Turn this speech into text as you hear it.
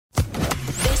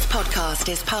podcast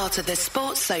is part of the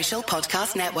Sports Social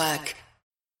Podcast Network.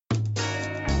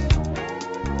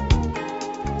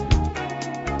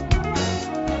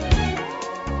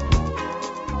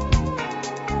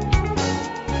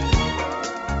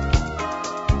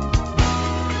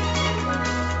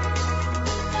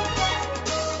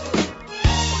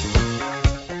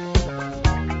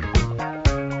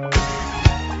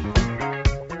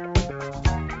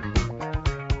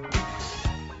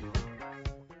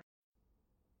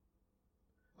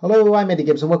 Hello, I'm Eddie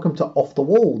Gibbs and welcome to Off the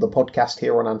Wall, the podcast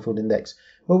here on Anfield Index,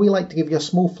 where we like to give you a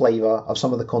small flavour of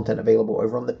some of the content available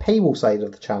over on the paywall side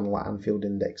of the channel at Anfield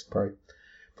Index Pro.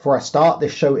 Before I start,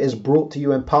 this show is brought to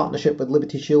you in partnership with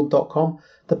LibertyShield.com,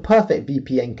 the perfect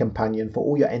VPN companion for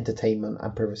all your entertainment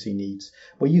and privacy needs,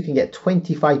 where you can get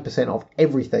 25% off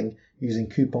everything using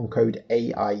coupon code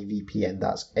AIVPN.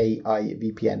 That's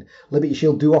AIVPN. Liberty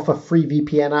Shield do offer free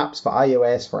VPN apps for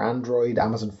iOS, for Android,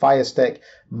 Amazon Fire Stick,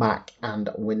 Mac and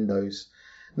Windows.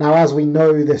 Now, as we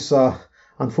know, this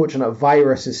unfortunate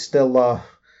virus is still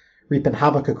reaping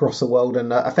havoc across the world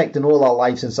and affecting all our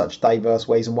lives in such diverse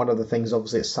ways. And one of the things,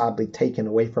 obviously, it's sadly taken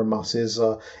away from us is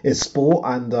sport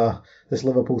and this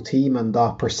Liverpool team and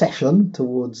our procession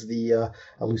towards the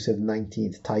elusive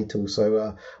 19th title.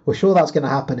 So we're sure that's going to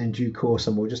happen in due course,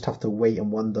 and we'll just have to wait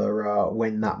and wonder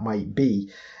when that might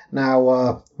be.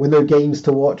 Now, with no games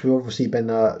to watch, we've obviously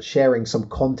been sharing some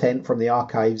content from the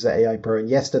archives at AI Pro, and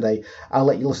yesterday I'll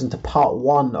let you listen to part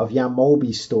one of Jan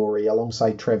Molby's story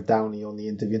alongside Trev Downey on the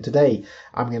interview, and today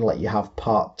I'm going to let you have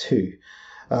part two.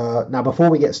 Now, before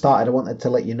we get started, I wanted to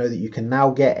let you know that you can now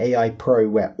get AI Pro,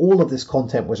 where all of this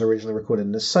content was originally recorded,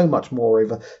 and there's so much more,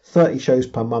 over 30 shows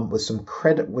per month with some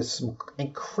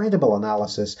incredible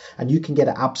analysis, and you can get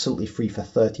it absolutely free for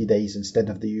 30 days instead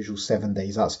of the usual 7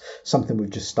 days. That's something we've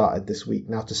just started this week.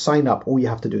 Now, to sign up, all you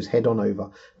have to do is head on over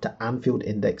to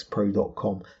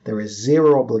AnfieldIndexPro.com. There is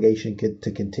zero obligation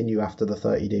to continue after the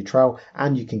 30-day trial,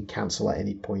 and you can cancel at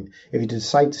any point. If you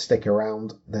decide to stick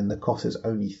around, then the cost is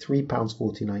only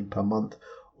 £3.49 per month,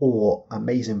 or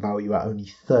amazing value at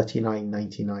only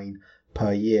 $39.99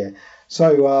 per year.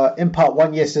 So in part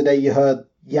one yesterday, you heard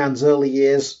Jan's early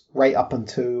years right up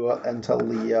until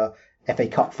the FA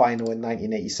Cup final in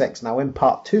 1986. Now in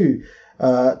part two,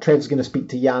 Trev's going to speak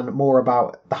to Jan more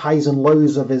about the highs and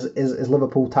lows of his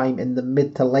Liverpool time in the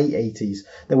mid to late 80s.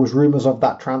 There was rumours of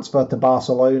that transfer to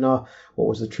Barcelona. What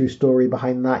was the true story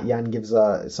behind that? Jan gives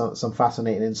some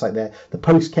fascinating insight there. The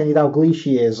post-Kenny Dalglish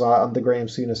years under Graham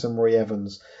Souness and Roy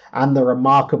Evans, and the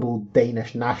remarkable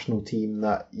Danish national team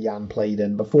that Jan played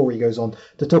in, before he goes on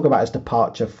to talk about his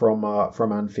departure from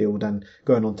Anfield and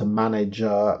going on to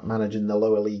managing the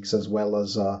lower leagues, as well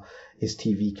as his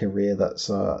TV career that's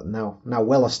now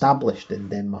well established in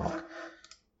Denmark.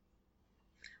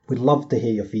 We'd love to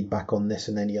hear your feedback on this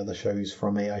and any other shows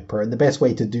from AI Pro, and the best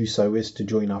way to do so is to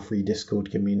join our free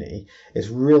Discord community. It's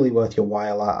really worth your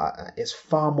while. It's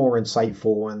far more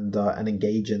insightful and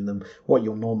engaging than what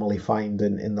you'll normally find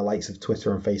in the likes of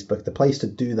Twitter and Facebook. The place to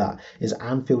do that is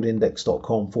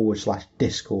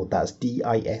AnfieldIndex.com/Discord. That's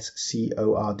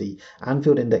DISCORD.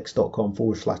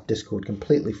 AnfieldIndex.com/Discord.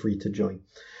 Completely free to join.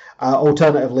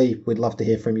 Alternatively, we'd love to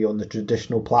hear from you on the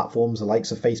traditional platforms, the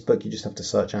likes of Facebook. You just have to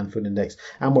search Anfield Index,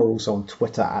 and we're also on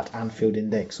Twitter at Anfield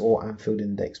Index or Anfield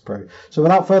Index Pro. So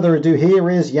without further ado, here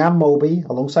is Jan Molby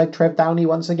alongside Trev Downey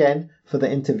once again for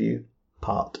the interview,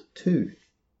 part two.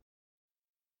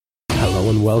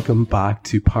 Hello and welcome back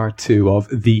to part two of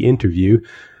the interview.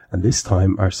 And this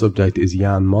time our subject is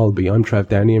Jan Molby. I'm Trev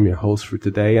Downey, I'm your host for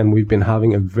today, and we've been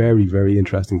having a very, very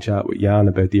interesting chat with Jan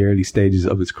about the early stages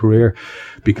of his career,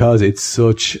 because it's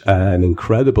such an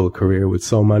incredible career with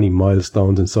so many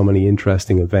milestones and so many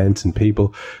interesting events and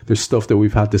people. There's stuff that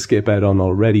we've had to skip out on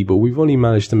already, but we've only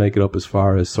managed to make it up as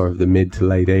far as sort of the mid to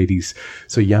late 80s.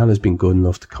 So Jan has been good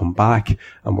enough to come back,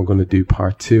 and we're going to do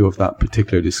part two of that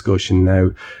particular discussion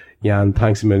now. Jan,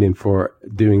 thanks a million for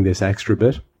doing this extra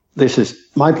bit. This is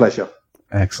my pleasure.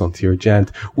 Excellent. You're a gent.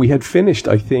 We had finished,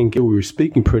 I think, we were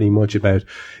speaking pretty much about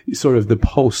sort of the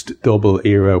post-double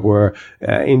era where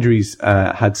injuries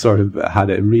had sort of had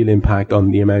a real impact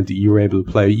on the amount that you were able to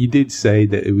play. You did say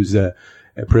that it was a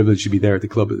privilege to be there at the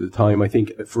club at the time. I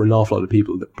think for an awful lot of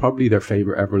people, that probably their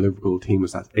favourite ever Liverpool team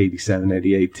was that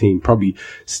 87-88 team. Probably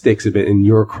sticks a bit in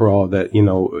your craw that, you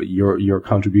know, your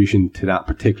contribution to that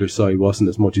particular side wasn't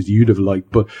as much as you'd have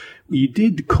liked. But you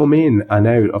did come in and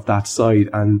out of that side,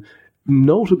 and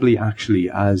notably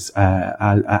actually as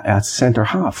centre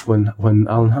half when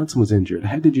Alan Hansen was injured.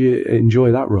 How did you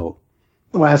enjoy that role?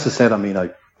 Well, as I said, I mean,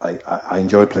 I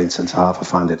enjoyed playing centre half. I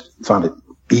found it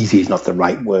easy is not the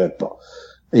right word, but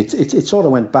it sort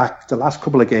of went back the last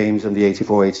couple of games in the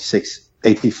 84-86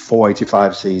 84,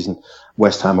 85 season,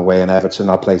 West Ham away and Everton,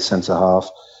 I played centre half.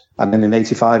 And then in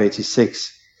 85,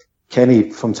 86, Kenny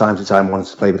from time to time wanted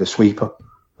to play with a sweeper.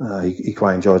 He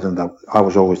quite enjoyed it. I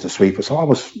was always the sweeper, so I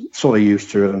was sort of used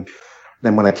to it. And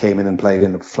then when I came in and played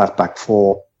in the flat back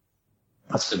four,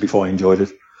 that's before I enjoyed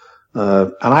it.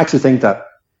 And I actually think that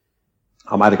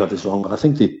I might have got this wrong, but I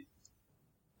think the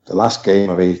last game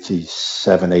of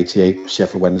 87, 88,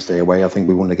 Sheffield Wednesday away, I think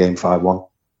we won the game 5-1.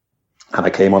 And I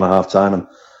came on at half time and,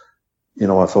 you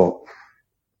know, I thought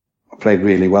I played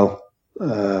really well.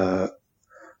 And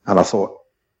I thought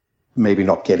maybe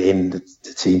not get in the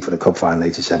team for the cup final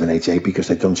 87, 88 because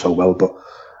they'd done so well. But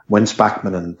when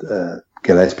Spackman and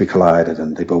Gillespie collided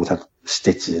and they both had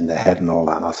stitches in their head and all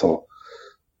that, and I thought,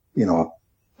 you know,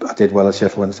 I did well at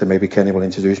Sheffield Wednesday. Maybe Kenny will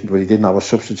introduce me, but he didn't. I was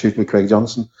substitute with Craig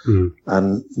Johnson.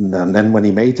 And then when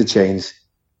he made the change,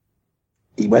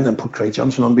 he went and put Craig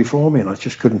Johnson on before me, and I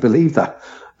just couldn't believe that.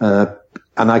 And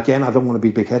again, I don't want to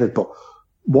be big-headed, but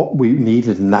what we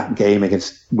needed in that game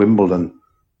against Wimbledon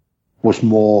was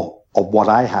more of what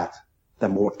I had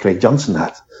than what Craig Johnson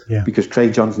had. Yeah. Because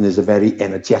Craig Johnson is a very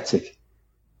energetic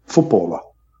footballer.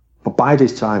 But by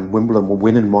this time, Wimbledon were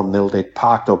winning 1-0. They'd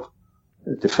parked up,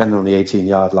 defending on the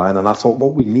 18-yard line, and I thought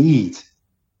what we need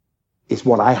is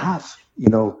what I have. You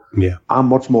know, I'm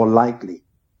much more likely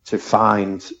to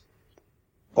find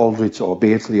Aldridge or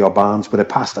Beardsley or Barnes with a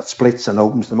pass that splits and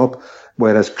opens them up,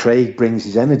 whereas Craig brings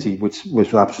his energy, which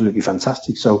was absolutely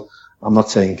fantastic. So I'm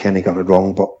not saying Kenny got it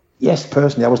wrong, but yes,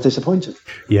 personally, I was disappointed.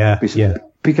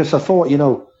 Because I thought, you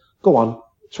know, go on,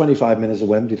 25 minutes of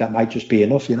Wembley, that might just be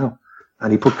enough, you know.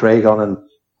 And he put Craig on, and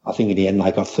I think in the end I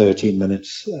got 13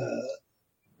 minutes.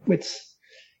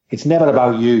 It's never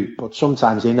about you, but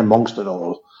sometimes in amongst it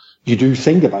all, you do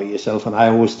think about yourself. And I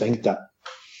always think that,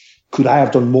 could I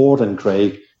have done more than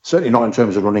Craig? Certainly not in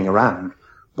terms of running around,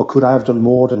 but could I have done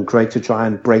more than Craig to try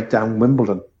and break down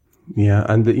Wimbledon? Yeah,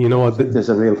 and you know what? There's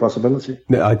a real possibility.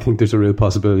 I think there's a real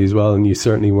possibility as well, and you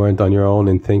certainly weren't on your own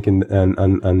in thinking,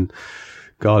 and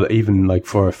God, even like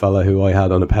for a fella who I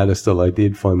had on a pedestal, I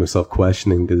did find myself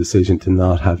questioning the decision to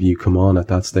not have you come on at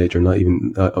that stage, or not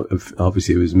even,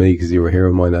 obviously it was me because you were a hero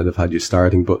of mine, I'd have had you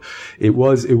starting, but it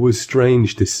was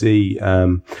strange to see,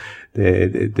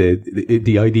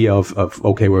 the idea of,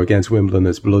 okay, we're against Wimbledon,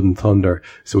 it's blood and thunder,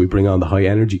 so we bring on the high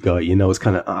energy guy, you know, it's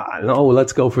kind of, no,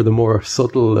 let's go for the more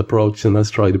subtle approach and let's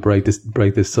try to break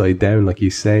this side down, like you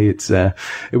say.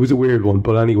 It was a weird one,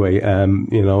 but anyway,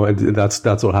 you know,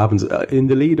 that's what happens. In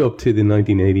the lead up to the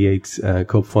 1988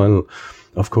 Cup final,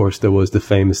 of course, there was the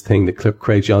famous thing that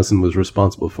Craig Johnson was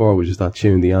responsible for, which is that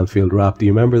tune, the Anfield Rap. Do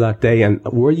you remember that day? And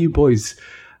were you boys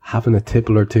having a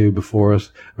tipple or two before it,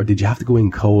 or did you have to go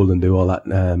in cold and do all that?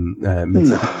 No.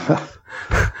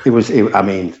 I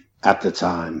mean, at the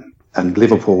time, and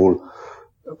Liverpool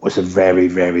was a very,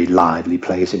 very lively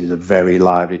place. It was a very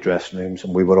lively dressing rooms,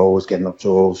 and we were always getting up to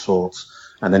all sorts.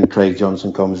 And then Craig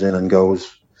Johnson comes in and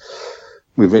goes,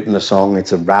 "We've written a song,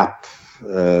 it's a rap."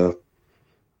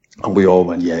 And we all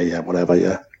went, yeah, whatever,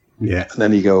 yeah. And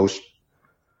then he goes,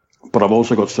 "But I've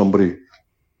also got somebody,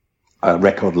 a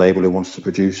record label, who wants to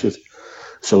produce it.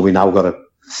 So we now got to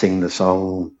sing the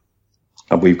song."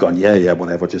 And we've gone, yeah,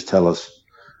 whatever, just tell us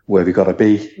where we got to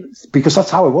be. Because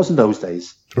that's how it was in those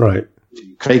days. Right.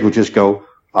 Craig would just go,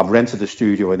 "I've rented a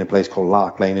studio in a place called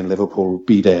Lark Lane in Liverpool.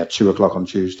 Be there at 2:00 on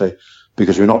Tuesday.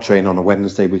 Because we're not training on a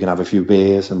Wednesday, we can have a few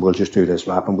beers and we'll just do this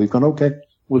rap." And we've gone, okay,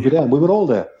 we'll be there. And we were all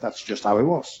there. That's just how it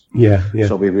was. Yeah.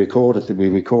 So we recorded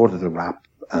the rap.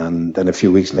 And then a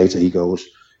few weeks later he goes,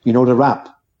 "You know the rap?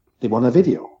 They want a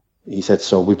video." He said,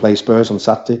 "So we play Spurs on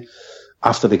Saturday.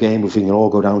 After the game, we can all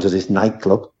go down to this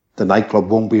nightclub. The nightclub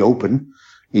won't be open."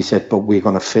 He said, "But we're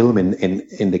going to film in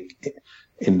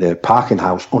the parking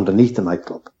house underneath the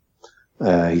nightclub."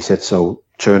 He said, "So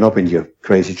turn up in your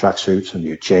crazy tracksuits and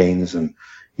your chains." And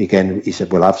again, he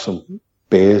said, "We'll have some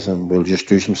beers and we'll just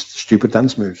do some stupid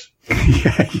dance moves."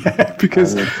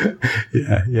 Because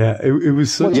it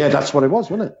was such. Well, yeah, that's what it was,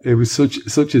 wasn't it? It was such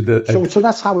a. So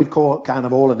that's how we'd call it kind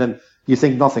of all, and then you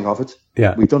think nothing of it.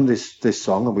 Yeah, we've done this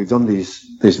song and we've done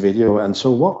this video, and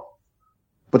so what?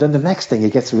 But then the next thing,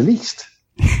 it gets released,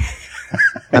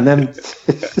 and then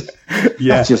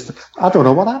just I don't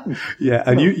know what happened. Yeah,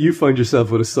 and you find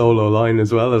yourself with a solo line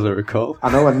as well, as I recall.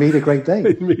 I know, and Meet a Great Day.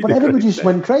 But everybody just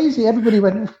went crazy. Everybody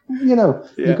went, you know,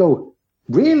 you go,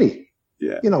 really?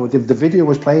 Yeah. You know, the video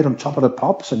was played on Top of the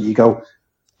Pops, and you go,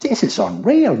 this is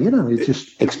unreal. You know, it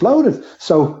just exploded.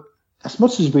 So as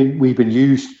much as we've been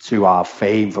used to our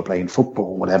fame for playing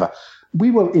football, whatever,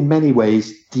 we were in many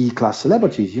ways D-class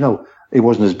celebrities. You know, it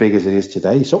wasn't as big as it is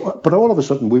today. So, but all of a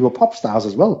sudden we were pop stars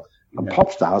as well. And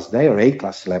pop stars, they are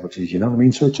A-class celebrities, you know what I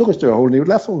mean? So it took us to a whole new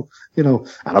level, you know.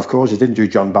 And of course, it didn't do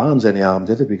John Barnes any harm,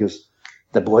 did it? Because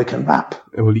the boy can rap.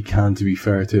 Well, he can, to be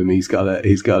fair to him. He's got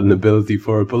an ability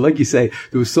for it. But like you say,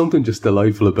 there was something just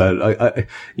delightful about it.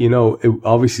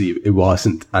 Obviously it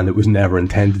wasn't, and it was never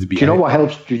intended to be. Do you know what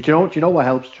helps? Do you know what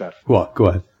helps, Trev? What? Go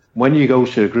ahead. When you go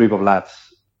to a group of lads,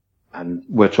 and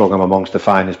we're talking amongst the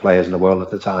finest players in the world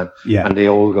at the time, and they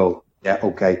all go, yeah,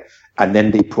 okay. And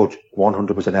then they put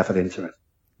 100% effort into it.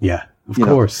 Yeah,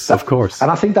 of course.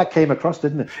 And I think that came across,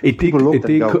 didn't it? It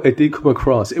did come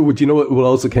across. You know what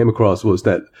also came across was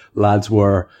that lads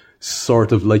were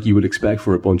sort of like you would expect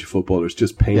for a bunch of footballers,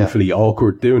 just painfully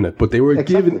awkward doing it. But they were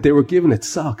giving it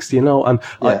socks, you know. And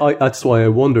I that's why I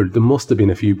wondered, there must have been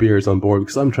a few beers on board,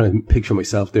 because I'm trying to picture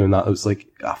myself doing that. I was like,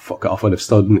 fuck off, I'd have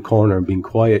stood in the corner and been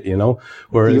quiet, you know.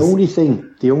 Whereas the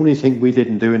only thing we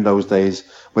didn't do in those days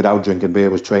without drinking beer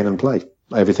was train and play.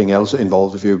 Everything else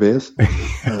involved a few beers.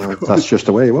 That's just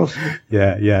the way it was.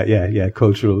 Yeah.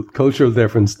 Cultural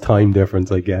difference, time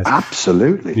difference, I guess.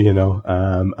 Absolutely. You know,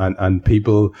 and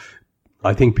people,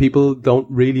 I think people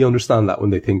don't really understand that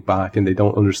when they think back, and they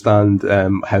don't understand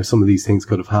how some of these things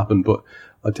could have happened. But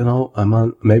I don't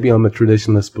know, maybe I'm a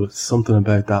traditionalist, but something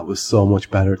about that was so much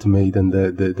better to me than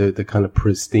the kind of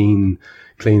pristine,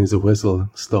 clean as a whistle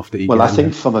stuff that you get. Well, I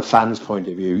think from a fan's point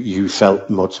of view, you felt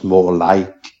much more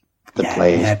like the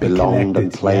players belonged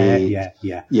and played.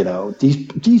 Yeah. You know,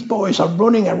 these boys are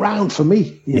running around for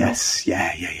me. Yes.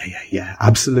 Yeah.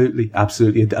 Absolutely.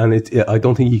 And I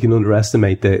don't think you can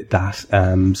underestimate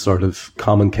that sort of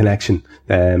common connection.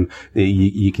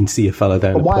 You can see a fella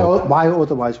down. But why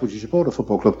otherwise would you support a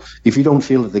football club if you don't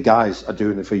feel that the guys are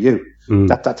doing it for you?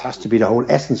 That has to be the whole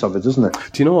essence of it, doesn't it?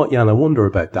 Do you know what, Jan? I wonder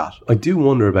about that. I do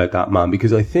wonder about that, man,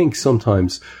 because I think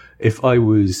sometimes, if I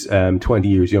was 20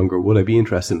 years younger, would I be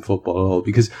interested in football at all?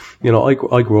 Because, you know,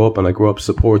 I grew up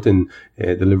supporting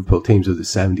the Liverpool teams of the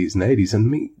 70s and 80s. And I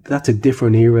mean, that's a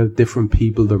different era, different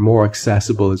people. They're more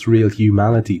accessible. It's real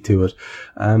humanity to it.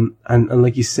 And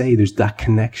like you say, there's that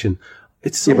connection.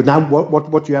 But now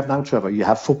what do you have now, Trevor? You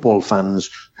have football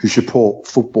fans who support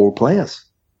football players.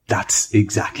 That's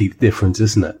exactly the difference,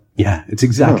 isn't it? Yeah, it's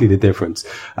exactly the difference,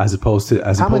 as opposed to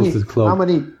the club.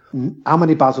 How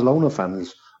many Barcelona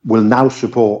fans will now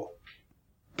support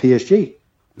PSG?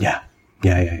 Yeah.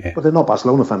 But they're not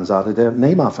Barcelona fans, are they? They're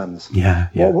Neymar fans. Yeah.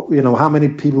 You know, how many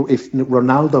people, if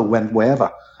Ronaldo went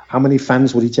wherever, how many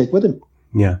fans would he take with him?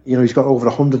 Yeah. You know, he's got over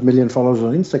 100 million followers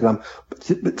on Instagram.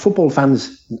 But football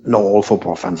fans, not all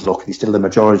football fans, look, he's still the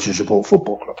majority who support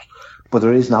football clubs. But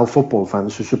there is now football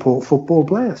fans who support football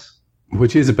players.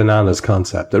 Which is a bananas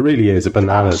concept. It really is a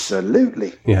bananas.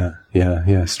 Absolutely.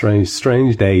 Yeah.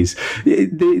 Strange days.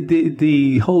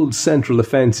 The whole central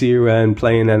defence era and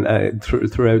playing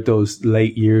throughout those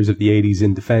late years of the 80s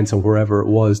in defence and wherever it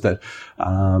was that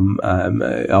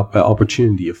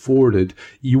opportunity afforded,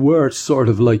 you were sort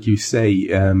of, like you say,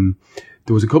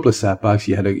 there was a couple of setbacks.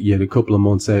 You had a couple of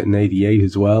months out in '88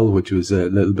 as well, which was a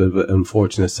little bit of an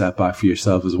unfortunate setback for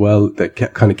yourself as well. That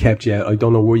kind of kept you out. I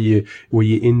don't know, were you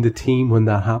in the team when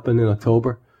that happened in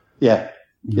October? Yeah.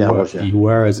 I was. Yeah. You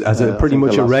were as pretty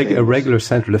much a regular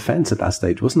central defence at that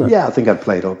stage, wasn't it? Yeah, I think I'd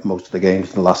played up most of the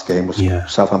games. The last game was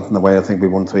Southampton away. I think we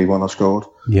won 3-1 or scored.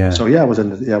 Yeah. So I was in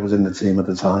the team at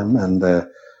the time, and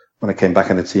when I came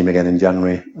back in the team again in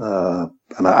January,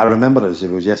 and I remember it as if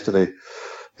it was yesterday.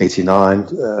 89,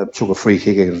 took a free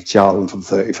kick against Charlton from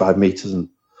 35 metres, and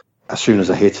as soon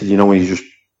as I hit it, you know, when you just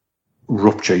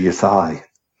rupture your thigh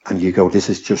and you go, this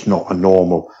is just not a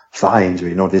normal thigh injury,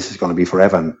 you know, this is going to be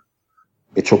forever. And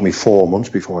it took me 4 months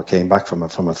before I came back from a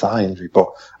thigh injury, but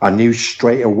I knew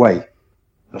straight away,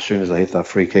 as soon as I hit that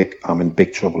free kick, I'm in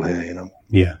big trouble here, you know.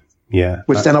 Yeah.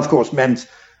 Which then, of course, meant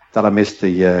that I missed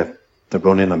the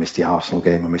run-in, I missed the Arsenal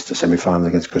game, I missed the semi-final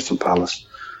against Crystal Palace.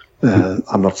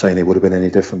 I'm not saying it would have been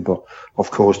any different, but of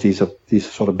course these are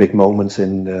sort of big moments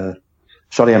I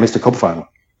missed the cup final,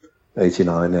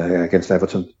 89 against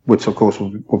Everton, which of course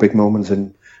were big moments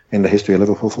in the history of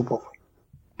Liverpool football.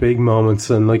 Big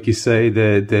moments, and like you say,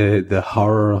 the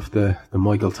horror of the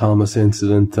Michael Thomas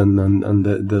incident and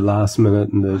the last minute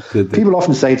and the people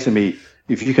often say to me,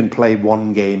 if you can play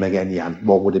one game again, Jan,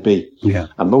 what would it be? Yeah.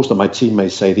 And most of my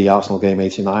teammates say the Arsenal game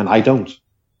 89. I don't.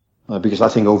 Because I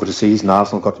think over the season,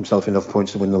 Arsenal got themselves enough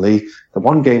points to win the league. The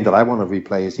one game that I want to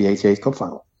replay is the 88 Cup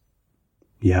final.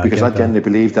 Yeah, because I genuinely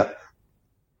believe that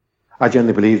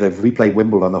if we play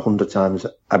Wimbledon 100 times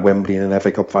at Wembley in an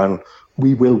FA Cup final,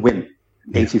 we will win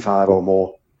 85 or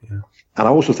more. Yeah. And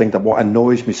I also think that what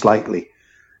annoys me slightly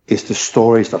is the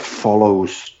stories that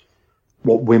follows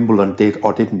what Wimbledon did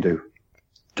or didn't do.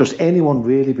 Does anyone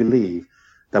really believe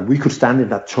that we could stand in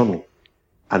that tunnel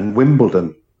and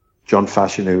Wimbledon, John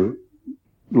Fashanu,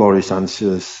 Laurie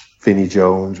Sanchez, Vinnie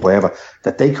Jones, wherever,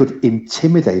 that they could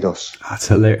intimidate us. That's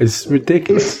hilarious. It's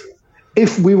ridiculous.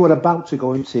 If we were about to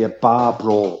go into a bar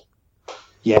brawl,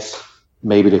 yes,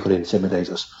 maybe they could intimidate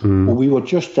us. But we were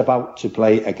just about to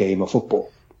play a game of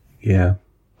football. Yeah.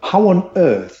 How on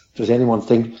earth does anyone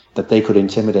think that they could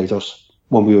intimidate us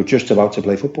when we were just about to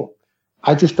play football?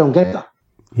 I just don't get that.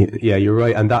 Yeah, you're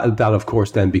right. And that of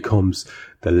course then becomes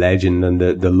the legend and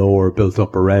the lore built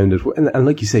up around it. And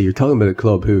like you say, you're talking about a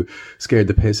club who scared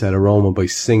the piss out of Roma by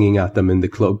singing at them in the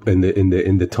club, in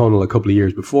the tunnel a couple of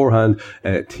years beforehand,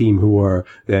 a team who were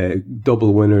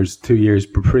double winners 2 years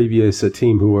previous, a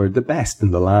team who were the best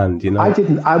in the land, you know.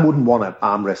 I wouldn't want to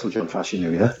arm wrestle John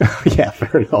Fashanu, yeah? Yeah,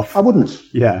 fair enough. I wouldn't.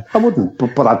 Yeah. I wouldn't.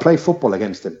 But I'd play football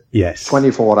against him. Yes.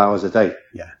 24 hours a day.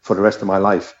 Yeah. For the rest of my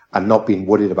life and not being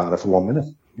worried about it for 1 minute.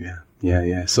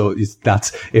 Yeah. So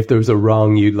that's, if there's a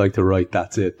wrong you'd like to right,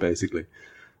 that's it, basically.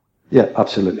 Yeah,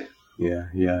 absolutely. Yeah.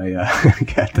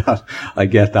 I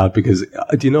get that because,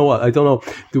 do you know what? I don't know.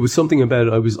 There was something about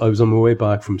it. I was on my way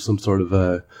back from some sort of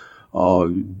a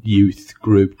youth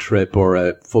group trip or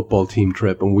a football team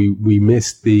trip, and we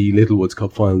missed the Littlewoods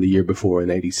Cup final the year before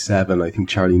in '87. I think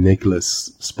Charlie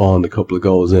Nicholas spawned a couple of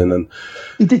goals in, and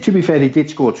he did. To be fair, he did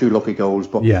score 2 lucky goals,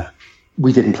 but yeah,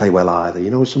 we didn't play well either.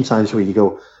 You know, sometimes when you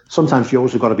go, sometimes you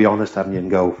also got to be honest, haven't you, and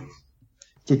go,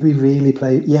 did we really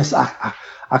play? Yes,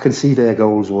 I can see their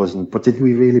goals wasn't, but did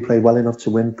we really play well enough to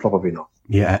win? Probably not.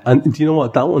 Yeah, and do you know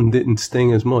what? That one didn't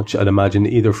sting as much, I'd imagine,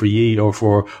 either for ye or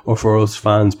for us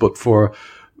fans, but for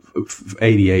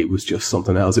 88 was just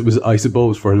something else. It was, I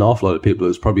suppose, for an awful lot of people, it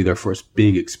was probably their first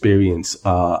big experience.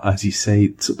 As you say,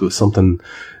 there was something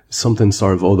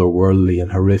sort of otherworldly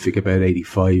and horrific about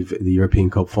 85, the European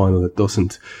Cup final,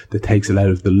 that takes it out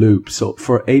of the loop. So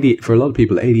for a lot of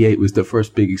people, 88 was the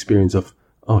first big experience of,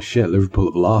 oh shit, Liverpool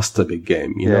have lost a big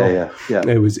game, you know? Yeah.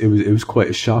 It was quite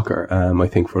a shocker, I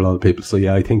think, for a lot of people. So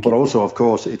yeah, I think. But also, of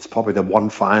course, it's probably the one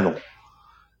final,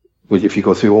 which if you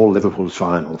go through all Liverpool's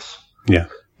finals, yeah,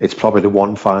 it's probably the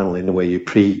one final in the way you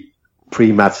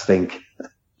pre-match think,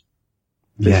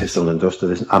 this is done and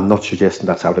dusted. I'm not suggesting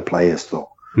that's how the players thought.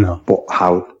 No. But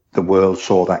how the world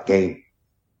saw that game.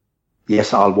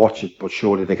 Yes, I'll watch it, but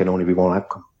surely there can only be one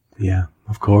outcome. Yeah,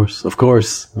 of course, and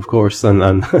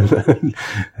and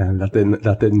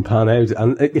that didn't pan out.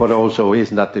 But also,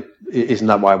 isn't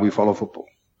that why we follow football?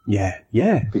 Yeah.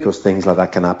 Because things like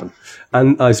that can happen.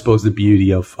 And I suppose the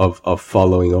beauty of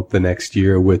following up the next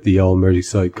year with the All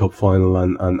Merseyside Cup final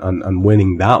and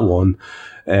winning that one,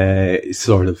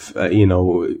 sort of,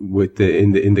 with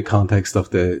in the context of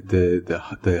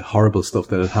the horrible stuff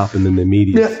that had happened in the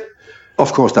media. Yeah.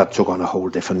 Of course, that took on a whole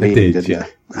different meaning, didn't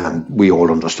it? And we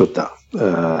all understood that.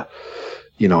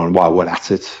 And while we're at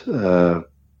it, the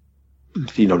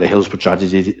Hillsborough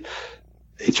tragedy,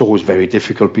 it's always very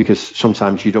difficult because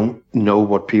sometimes you don't know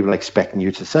what people are expecting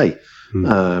you to say.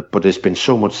 But there's been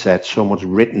so much said, so much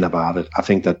written about it. I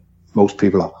think that most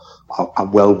people are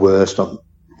well versed on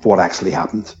what actually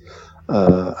happened.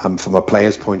 And from a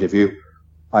player's point of view,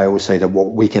 I always say that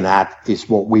what we can add is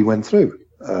what we went through,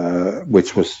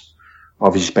 which was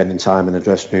obviously spending time in the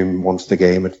dressing room once the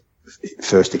game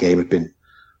had been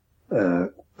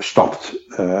stopped,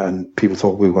 and people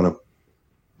thought we were going to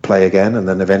play again, and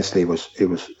then eventually it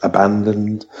was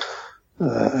abandoned,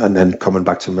 and then coming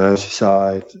back to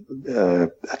Merseyside,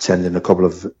 attending a couple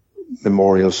of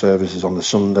memorial services on the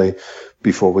Sunday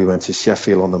before we went to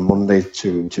Sheffield on the Monday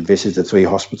to visit the 3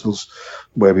 hospitals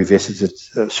where we visited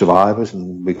survivors,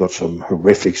 and we got some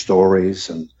horrific stories,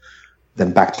 and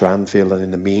then back to Anfield. And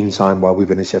in the meantime, while we've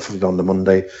been in Sheffield on the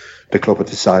Monday, the club had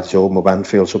decided to open up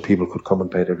Anfield so people could come and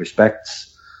pay their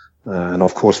respects. And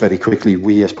of course, very quickly,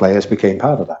 we as players became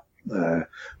part of that.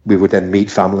 We would then meet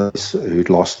families who'd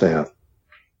lost their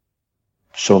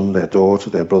son, their daughter,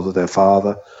 their brother, their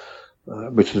father,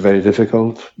 which was very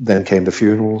difficult. Then came the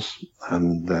funerals,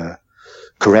 and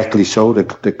correctly so,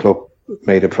 the club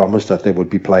made a promise that there would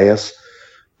be players,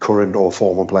 current or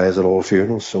former players, at all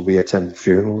funerals. So we attended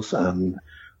funerals, and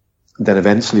then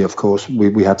eventually, of course,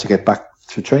 we had to get back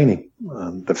to training.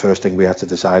 And the first thing we had to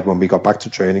decide when we got back to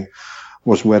training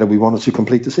was whether we wanted to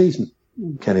complete the season.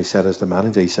 Kenny said, as the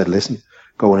manager, he said, listen,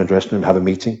 go in a dressing room, have a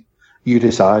meeting. You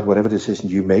decide whatever decision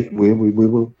you make, we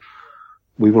will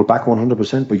back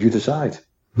 100%, but you decide.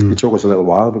 It took us a little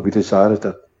while, but we decided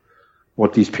that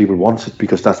what these people wanted,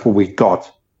 because that's what we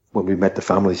got when we met the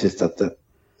families, is that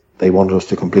they wanted us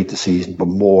to complete the season, but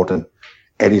more than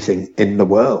anything in the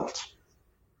world,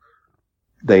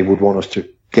 they would want us to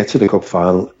get to the cup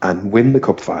final and win the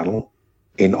cup final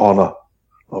in honour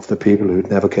of the people who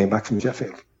never came back from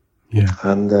Sheffield. Yeah.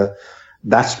 And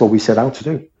that's what we set out to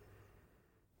do.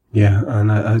 Yeah,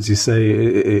 and as you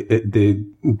say,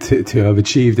 to have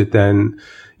achieved it then,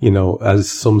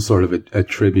 as some sort of a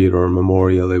tribute or a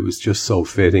memorial, it was just so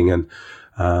fitting. And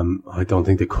I don't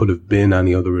think there could have been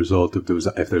any other result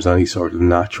if there's any sort of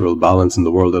natural balance in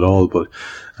the world at all. But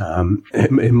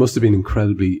it must have been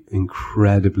incredibly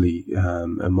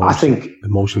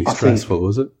emotionally stressful,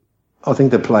 was it? I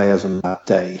think the players on that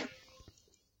day,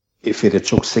 if it had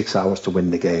took 6 hours to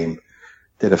win the game,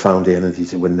 they'd have found the energy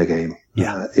to win the game.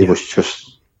 Yeah, it was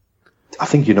just, I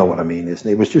think you know what I mean, isn't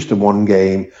it? It was just the one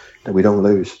game that we don't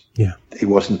lose. Yeah. It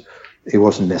wasn't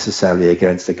necessarily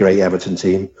against a great Everton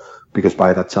team, because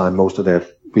by that time most of their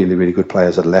really, really good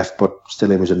players had left, but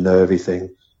still it was a nervy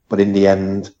thing. But in the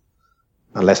end,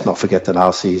 and let's not forget that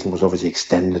our season was obviously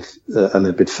extended a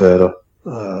little bit further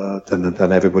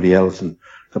than everybody else, and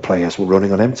the players were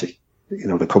running on empty.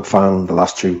 The cup final, the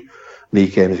last two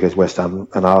league games against West Ham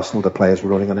and Arsenal, the players were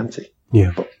running on empty.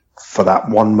 Yeah. But for that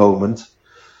one moment,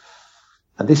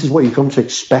 and this is what you come to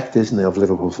expect, isn't it, of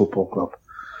Liverpool Football Club?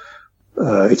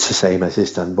 It's the same as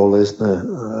Istanbul, isn't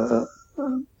it?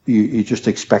 You just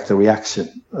expect a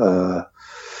reaction.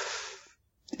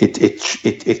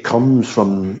 It comes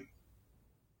from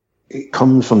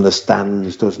the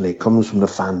stands, doesn't it? It comes from the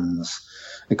fans.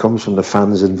 It comes from the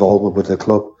fans' involvement with the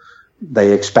club.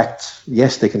 They expect,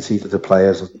 yes, they can see that the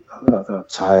players are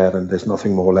tired and there's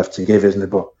nothing more left to give, isn't it?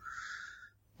 But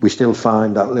we still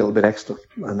find that little bit extra.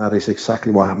 And that is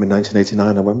exactly what happened in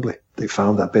 1989 at Wembley. They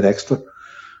found that bit extra.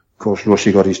 Of course,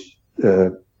 Rushy got his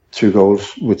 2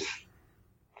 goals, which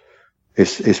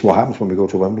is what happens when we go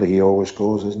to Wembley. He always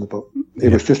scores, isn't it? But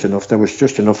it was just enough. There was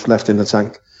just enough left in the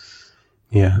tank.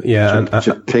 Yeah.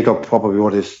 To pick up probably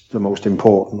what is the most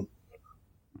important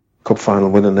cup final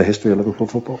win in the history of Liverpool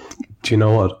football. Do you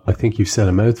know what? I think you've said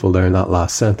a mouthful there in that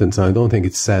last sentence, and I don't think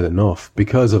it's said enough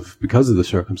because of the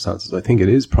circumstances. I think it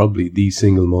is probably the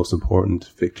single most important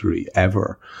victory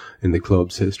ever in the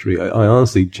club's history. I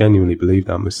honestly, genuinely believe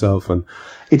that myself. And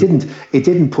it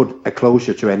didn't put a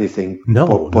closure to anything.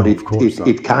 But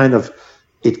it kind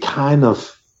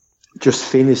of just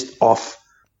finished off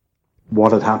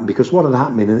what had happened, because what had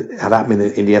happened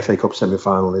in the FA Cup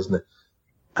semi-final, isn't it?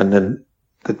 And then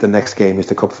the next game is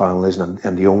the cup final, isn't it?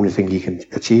 And the only thing you can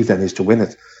achieve then is to win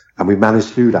it. And we managed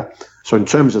to do that. So in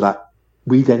terms of that,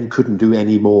 we then couldn't do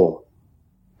any more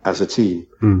as a team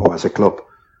or as a club.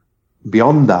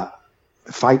 Beyond that,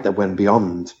 the fight that went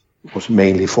beyond was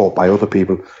mainly fought by other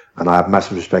people. And I have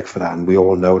massive respect for that. And we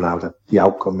all know now that the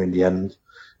outcome in the end,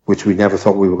 which we never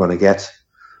thought we were going to get.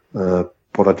 But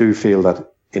I do feel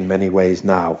that in many ways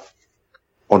now,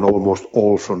 on almost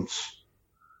all fronts,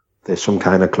 there's some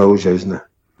kind of closure, isn't it?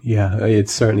 Yeah,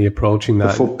 it's certainly approaching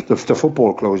that. The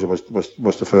football closure was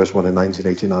the first one in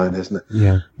 1989, isn't it?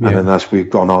 Yeah. And then as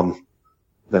we've gone on,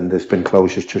 then there's been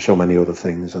closures to so many other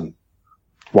things. And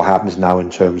what happens now in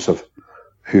terms of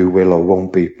who will or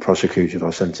won't be prosecuted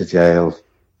or sent to jail,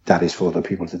 that is for other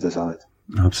people to decide.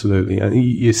 Absolutely. And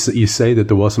you say that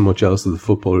there wasn't much else that the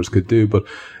footballers could do, but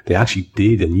they actually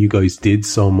did. And you guys did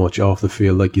so much off the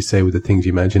field, like you say, with the things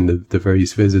you mentioned, the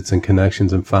various visits and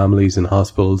connections and families and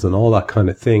hospitals and all that kind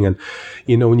of thing. And,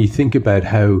 when you think about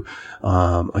how,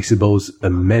 I suppose,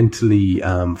 mentally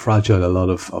fragile a lot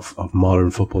of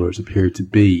modern footballers appear to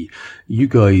be, you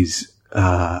guys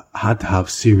had to have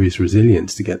serious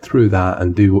resilience to get through that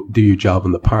and do your job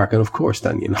in the park. And of course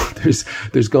then,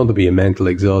 there's going to be a mental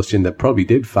exhaustion that probably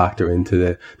did factor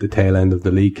into the tail end of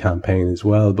the league campaign as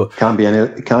well. But it can't be any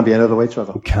other way,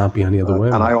 Trevor. It can't be any other way.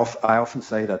 And I often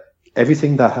say that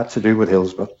everything that had to do with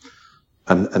Hillsborough,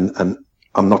 and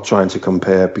I'm not trying to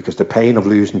compare, because the pain of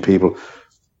losing people,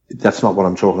 that's not what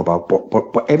I'm talking about.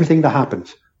 But everything that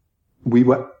happened, we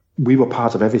were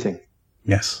part of everything.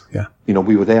 Yes, yeah.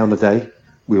 We were there on the day.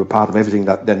 We were part of everything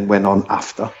that then went on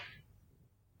after.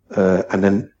 And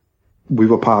then we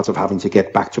were part of having to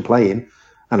get back to playing.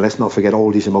 And let's not forget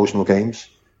all these emotional games.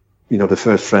 The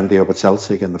first friendly up at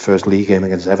Celtic and the first league game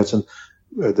against Everton,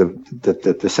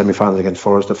 the semi-finals against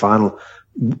Forest, the final.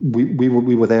 We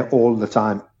were there all the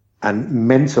time. And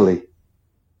mentally,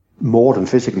 more than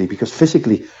physically, because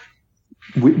physically,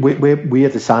 we are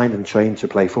designed and trained to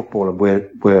play football, and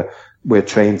we're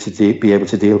trained to be able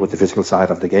to deal with the physical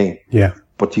side of the game. Yeah.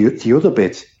 But the other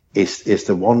bit is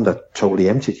the one that totally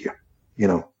emptied you.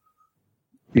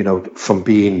 From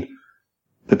being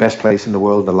the best place in the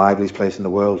world, the liveliest place in the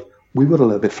world, we were a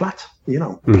little bit flat.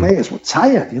 Players were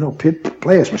tired.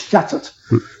 Players were shattered.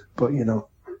 But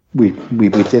we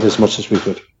did as much as we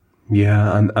could.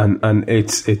 Yeah, and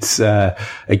it's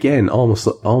again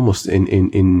almost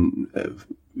in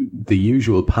the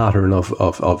usual pattern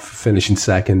of finishing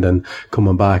second and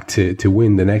coming back to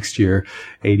win the next year,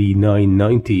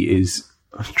 89-90 is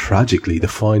tragically the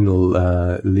final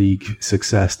league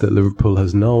success that Liverpool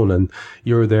has known, and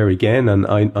you're there again. And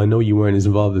I know you weren't as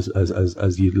involved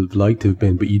as you'd like to have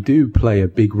been, but you do play a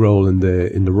big role in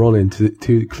the run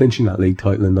into clinching that league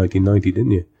title in 1990,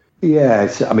 didn't you? Yeah,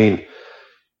 it's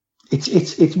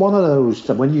one of those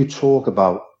that when you talk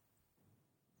about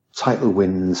title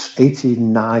wins,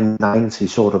 89, 90,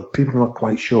 sort of, people are not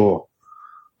quite sure.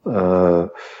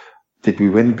 Did we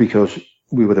win because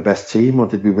we were the best team, or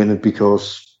did we win it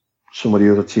because some of the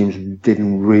other teams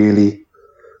didn't really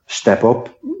step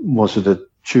up? Was it a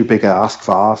too big a ask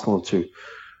for Arsenal to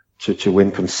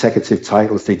win consecutive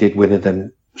titles? They did win it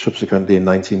then subsequently in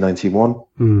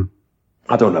 1991.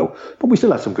 I don't know, but we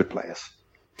still had some good players.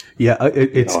 Yeah,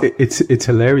 it's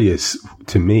hilarious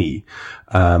to me,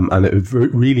 and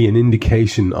really an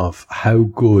indication of how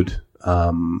good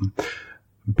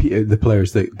the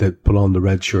players that put on the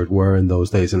red shirt were in those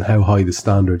days, and how high the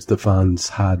standards the fans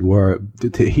had were.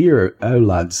 To hear our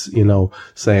lads,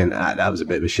 saying, that was a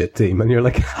bit of a shit team, and you're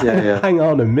like, hang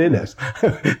on a minute,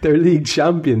 they're league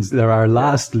champions, they're our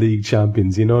last league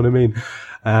champions, you know what I mean?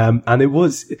 And it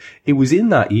was in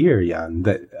that year, Jan,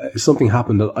 that something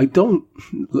happened that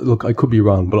I could be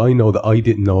wrong, but I know that I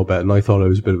didn't know about, and I thought I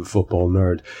was a bit of a football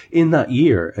nerd. In that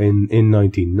year, in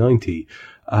 1990,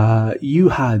 you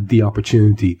had the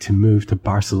opportunity to move to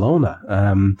Barcelona.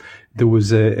 There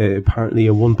was apparently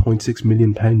a £1.6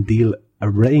 million deal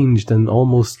arranged and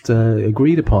almost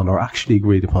agreed upon, or actually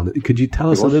agreed upon. Could you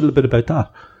tell us a little bit about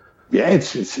that? Yeah,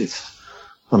 it's.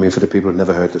 I mean, for the people who've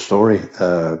never heard the story,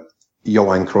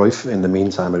 Johan Cruyff, in the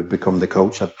meantime, had become the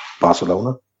coach at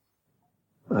Barcelona.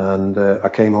 And I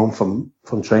came home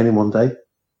from training one day,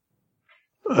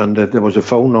 and there was a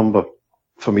phone number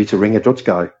for me to ring a Dutch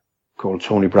guy called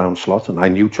Tony Brown Slot, and I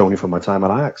knew Tony from my time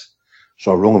at Ajax.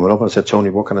 So I rung him up and I said,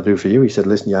 Tony, what can I do for you? He said,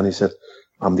 listen, Jan, he said,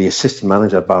 I'm the assistant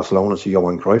manager at Barcelona to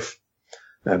Johan Cruyff.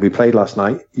 We played last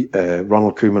night.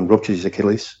 Ronald Koeman ruptured his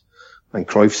Achilles, and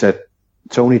Cruyff said,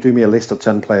 Tony, do me a list of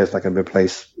 10 players that can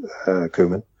replace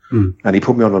Koeman. And he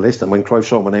put me on a list, and when Cruyff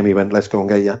saw my name, he went, let's go and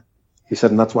get Jan. He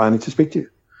said, and that's why I need to speak to you.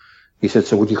 He said,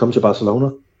 so would you come to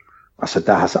Barcelona? I said,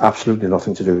 that has absolutely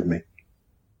nothing to do with me.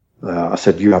 I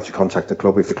said, you have to contact the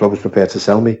club. If the club is prepared to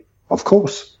sell me, of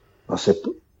course. I said,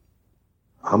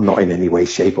 I'm not in any way,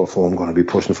 shape or form going to be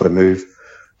pushing for a move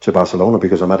to Barcelona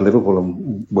because I'm at Liverpool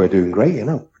and we're doing great,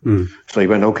 So he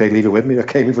went, okay, leave it with me. I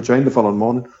came in for training the following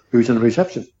morning. Who's in the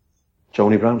reception?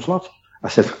 Tony Brown Slot. I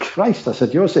said, Christ. I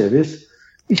said, you're serious?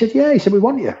 He said, yeah. He said, we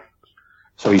want you.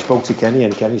 So he spoke to Kenny,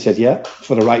 and Kenny said, yeah,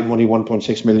 for the right money,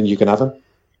 1.6 million, you can have him.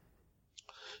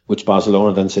 Which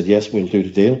Barcelona then said, yes, we'll do the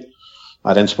deal.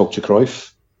 I then spoke to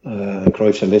Cruyff, and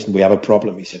Cruyff said, listen, we have a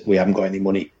problem. He said, we haven't got any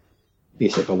money. He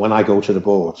said, but when I go to the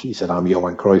board, he said, I'm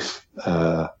Johan Cruyff,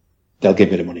 they'll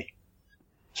give me the money.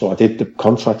 So I did the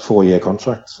contract, 4-year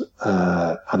contract,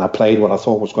 and I played what I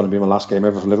thought was going to be my last game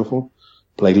ever for Liverpool.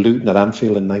 Played Luton at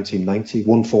Anfield in 1990,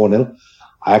 won 4-0.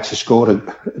 I actually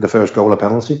scored the first goal, a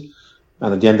penalty.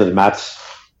 And at the end of the match,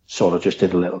 sort of just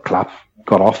did a little clap,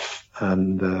 got off,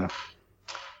 and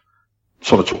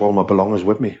sort of took all my belongings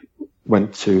with me.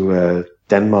 Went to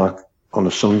Denmark on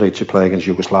a Sunday to play against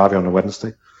Yugoslavia on a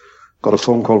Wednesday. Got a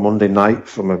phone call Monday night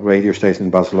from a radio station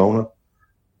in Barcelona.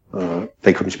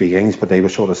 They couldn't speak English, but they were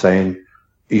sort of saying,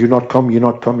 you're not come.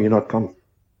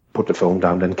 Put the phone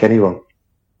down. Then Kenny rang.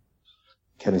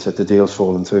 Kenny said, the deal's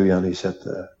fallen through, and he said,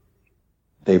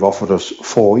 they've offered us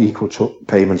 4 equal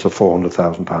payments of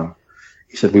 £400,000.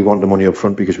 He said, we want the money up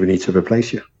front because we need to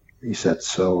replace you. He said,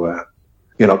 so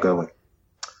you're not going.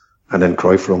 And then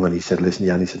Cruyff rung and he said, listen,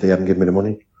 Jan, he said, they haven't given me the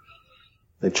money.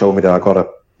 They told me that I got to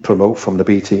promote from the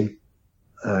B team.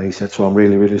 He said, so I'm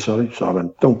really, really sorry. So I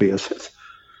went, don't be upset.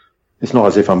 It's not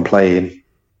as if I'm playing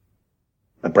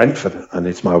at Brentford and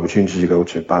it's my opportunity to go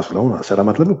to Barcelona. I said, I'm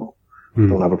at Liverpool.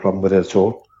 Don't have a problem with it at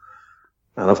all.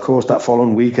 And of course, that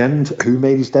following weekend, who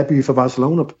made his debut for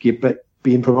Barcelona,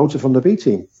 being promoted from the B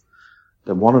team?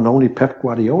 The one and only Pep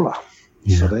Guardiola.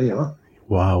 Yeah. So there you are.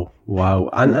 Wow.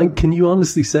 And can you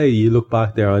honestly say, you look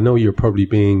back there, I know you're probably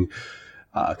being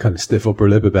kind of stiff upper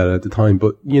lip about it at the time,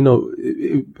 but,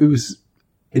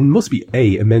 it must be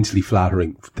immensely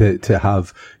flattering to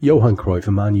have Johan Cruyff,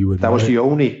 a man you admired.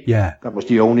 That was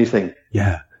the only thing.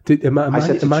 Yeah. A man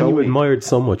you admired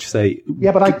so much say,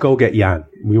 go get Jan.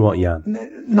 We want Jan.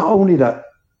 Not only that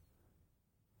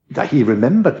he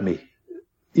remembered me,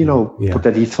 but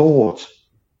that he thought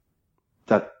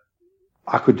that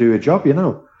I could do a job,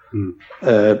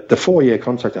 The 4-year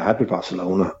contract I had with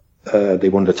Barcelona, They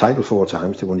won the title 4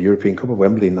 times. They won the European Cup of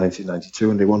Wembley in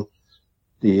 1992, and they won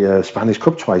the Spanish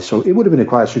Cup twice. So it would have been a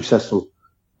quite successful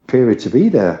period to be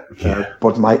there. Yeah.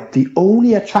 But the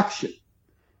only attraction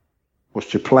was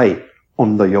to play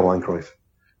under Johan Cruyff.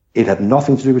 It had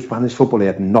nothing to do with Spanish football. It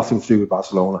had nothing to do with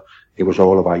Barcelona. It was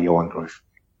all about Johan Cruyff.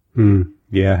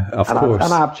 Yeah, of course.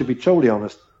 And I have to be totally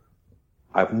honest,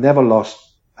 I've never lost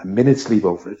a minute's sleep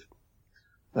over it.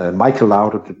 Michael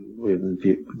Laudrup,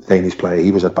 the Danish player,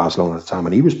 he was at Barcelona at the time,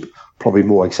 and he was probably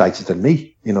more excited than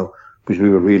me, because we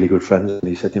were really good friends. And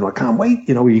he said, I can't wait,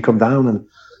 you come down and,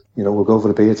 we'll go for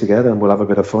a beer together and we'll have a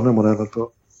bit of fun and whatever. But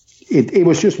it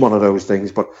was just one of those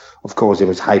things. But of course, it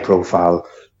was high profile,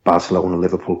 Barcelona,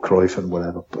 Liverpool, Cruyff and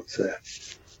whatever. But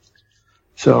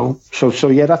so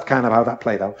yeah, that's kind of how that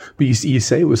played out. But you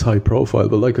say it was high profile,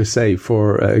 but like I say,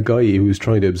 for a guy who was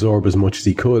trying to absorb as much as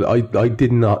he could, I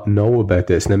did not know about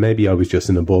this. Now maybe I was just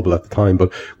in a bubble at the time,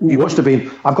 but you must have been.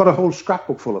 I've got a whole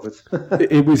scrapbook full of it.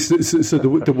 It was so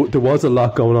there was a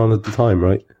lot going on at the time,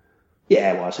 right?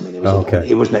 Yeah, it was. I mean,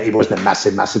 it wasn't a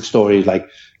massive story like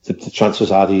the transfers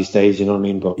are these days. You know what I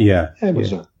mean? But it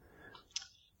was.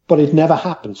 But it never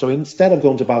happened. So instead of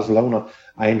going to Barcelona,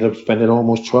 I ended up spending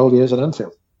almost 12 years at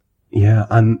Anfield. Yeah,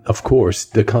 and of course,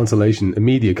 the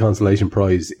immediate consolation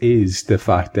prize is the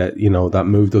fact that, that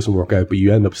move doesn't work out, but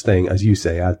you end up staying, as you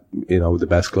say, at, the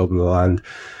best club in the land,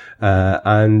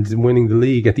 and winning the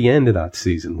league at the end of that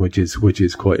season, which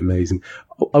is quite amazing.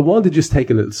 I want to just take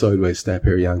a little sideways step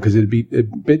here, Jan, because it'd be a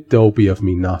bit dopey of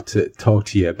me not to talk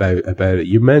to you about it.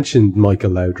 You mentioned Michael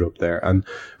Laudrup there, and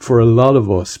for a lot of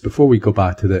us, before we go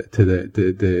back to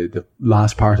the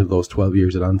last part of those 12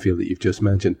 years at Anfield that you've just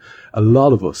mentioned, a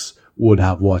lot of us would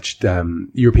have watched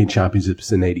European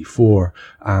Championships in 84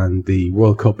 and the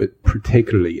World Cup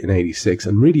particularly in 86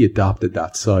 and really adopted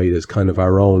that side as kind of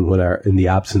our own in the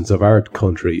absence of our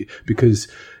country, because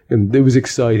it was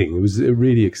exciting. It was a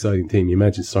really exciting team. You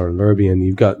mentioned Soren Lerby, and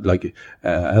you've got like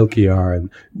Elkiar and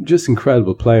just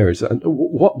incredible players. And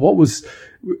what was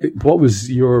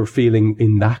your feeling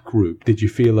in that group? Did you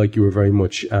feel like you were very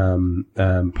much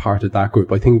part of that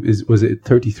group? I think was it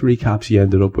 33 caps you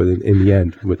ended up with in the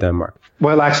end with Denmark?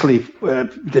 Well, actually,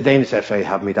 the Danish FA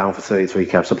had me down for 33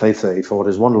 caps. I played 34.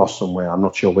 There's one lost somewhere. I'm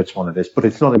not sure which one it is, but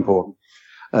it's not important.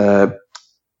 The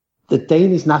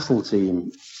Danish national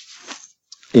team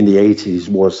in the 80s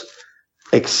was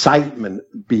excitement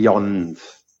beyond.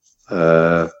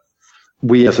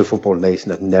 We as a football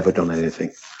nation had never done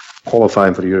anything.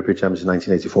 Qualifying for the European Championships in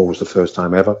 1984 was the first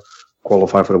time ever.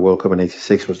 Qualifying for the World Cup in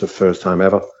 86 was the first time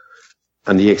ever.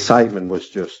 And the excitement was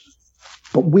just...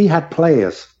 But we had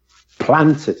players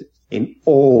planted in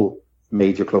all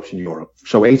major clubs in Europe.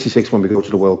 So 86, when we go to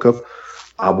the World Cup,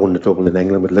 I won the double in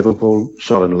England with Liverpool,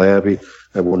 Soren Lerby.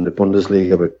 I won the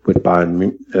Bundesliga with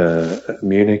Bayern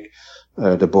Munich.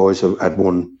 The boys had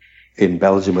won in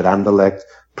Belgium with Anderlecht.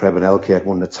 Preben Elke had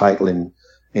won the title in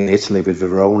Italy with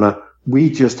Verona.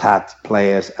 We just had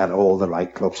players at all the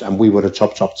right clubs, and we were a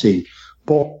top team.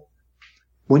 But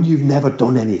when you've never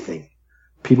done anything,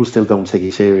 people still don't take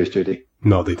you serious, do they?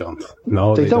 No, they don't.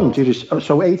 No, they don't.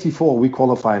 So 84, we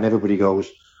qualify, and everybody goes,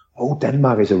 "Oh,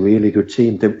 Denmark is a really good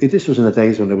team." This was in the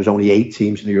days when there was only 8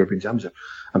 teams in the European Championship.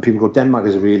 And people go, Denmark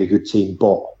is a really good team,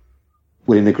 but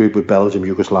we're in a group with Belgium,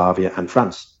 Yugoslavia and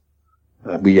France.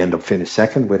 We end up finished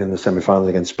second. We're in the semi-final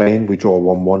against Spain. We draw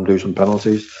 1-1, lose on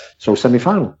penalties. So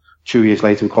semi-final. 2 years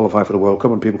later, we qualify for the World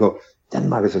Cup, and people go,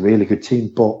 Denmark is a really good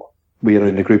team, but we are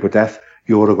in a group of death.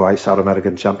 Uruguay, South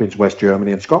American champions, West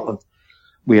Germany and Scotland.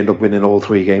 We end up winning all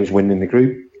 3 games, winning the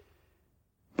group.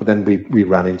 But then we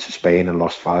ran into Spain and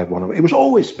lost 5-1. It was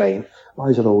always Spain. Why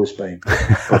is it always Spain?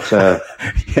 But,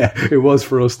 yeah, it was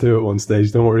for us too at one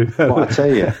stage. Don't worry about it. But I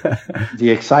tell you,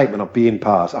 the excitement of being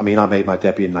part. I mean, I made my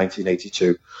debut in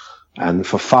 1982, and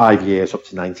for 5 years up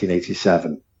to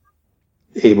 1987,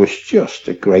 it was just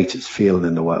the greatest feeling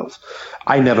in the world.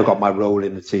 I never got my role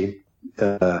in the team,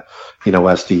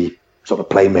 as the sort of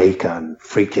playmaker and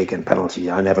free kick and penalty.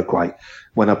 I never quite.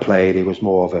 When I played, it was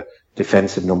more of a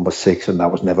defensive number 6, and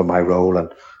that was never my role.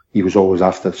 And he was always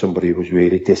after somebody who was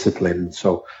really disciplined.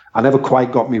 So I never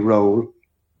quite got my role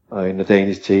in the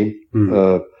Danish team.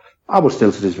 I would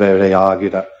still to this very day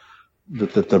argue that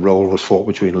the role was fought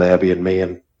between Lerby and me,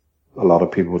 and a lot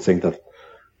of people would think that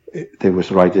it was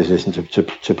the right decision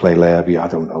to play Lerby. I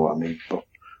don't know what I mean, but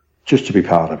just to be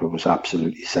part of it was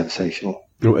absolutely sensational.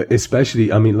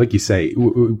 Especially, I mean, like you say,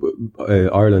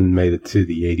 Ireland made it to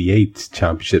the 88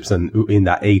 championships, and in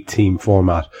that 8-team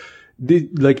format,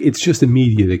 it's just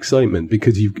immediate excitement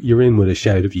because you're in with a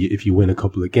shout if you win a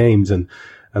couple of games, and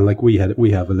And like we have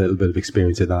a little bit of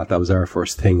experience of that. That was our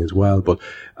first thing as well. But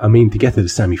I mean, to get to the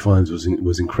semi-finals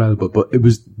was incredible. But it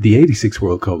was the 86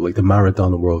 World Cup, like the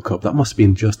Maradona World Cup. That must have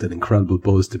been just an incredible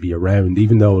buzz to be around,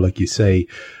 even though, like you say,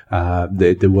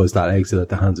 there was that exit at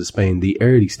the hands of Spain, the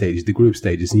early stages, the group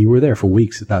stages, and you were there for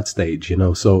weeks at that stage, you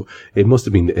know. So it must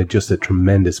have been just a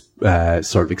tremendous,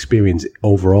 sort of experience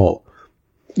overall.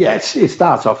 Yeah, it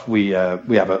starts off, we have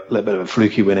a little bit of a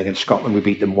fluky win against Scotland. We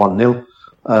beat them 1-0.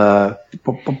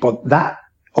 But that,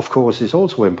 of course, is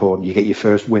also important. You get your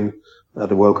first win at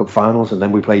the World Cup finals, and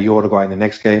then we play Uruguay in the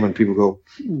next game, and people go,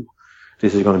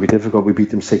 this is going to be difficult. We beat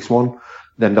them 6-1.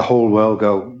 Then the whole world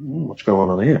go, what's going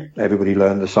on here? Everybody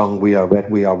learned the song, we are red,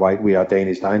 we are white, we are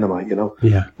Danish dynamite, you know.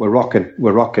 Yeah. We're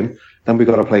rocking. Then we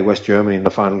got to play West Germany in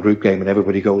the final group game, and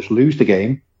everybody goes, lose the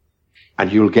game,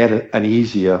 and you'll get an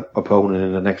easier opponent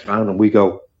in the next round. And we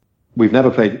go, we've never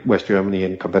played West Germany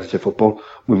in competitive football.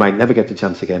 We might never get the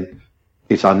chance again.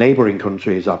 It's our neighbouring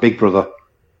country. It's our big brother.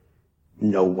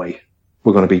 No way.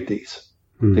 We're going to beat these.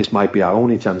 This might be our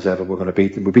only chance ever. We're going to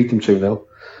beat them. We beat them 2-0.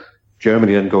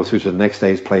 Germany then go through to the next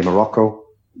stage, play Morocco.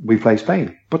 We play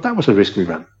Spain. But that was a risk we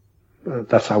ran.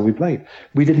 That's how we played.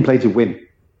 We didn't play to win.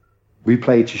 We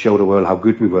played to show the world how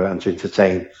good we were and to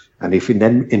entertain. And if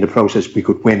then in the process we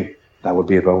could win, that would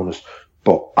be a bonus.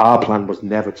 But our plan was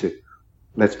never to,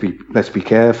 let's be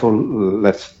careful,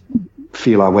 let's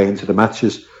feel our way into the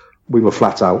matches. We were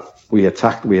flat out. We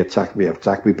attacked, we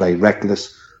played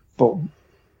reckless. But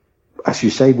as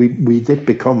you say, we did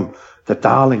become the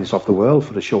darlings of the world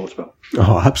for the short spell.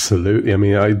 Oh, absolutely. I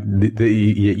mean,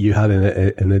 you had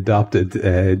an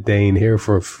adopted Dane here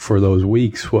for those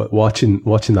weeks watching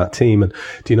that team. And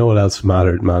do you know what else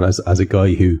mattered, man? As a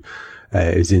guy who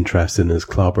is interested in his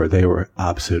clobber, they were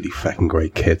absolutely fucking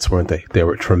great kits, weren't they? They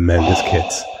were tremendous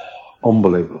kits.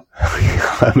 Unbelievable.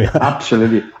 I mean,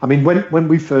 absolutely. I mean, when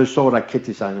we first saw that kit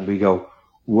design, and we go,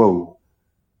 whoa.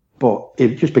 But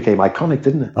it just became iconic,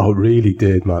 didn't it? Oh, it really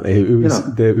did, man. It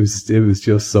was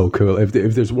just so cool. If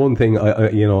there's one thing,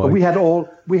 we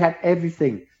had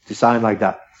everything designed like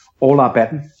that. All our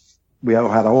betting, we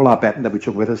had all our betting that we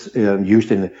took with us,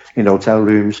 used in hotel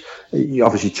rooms.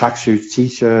 Obviously, tracksuits,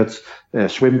 t-shirts,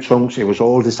 swim trunks. It was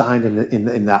all designed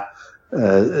in that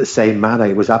same manner.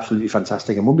 It was absolutely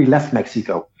fantastic. And when we left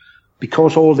Mexico,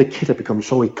 because all the kit had become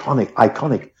so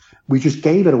iconic, we just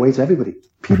gave it away to everybody.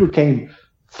 People came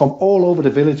from all over the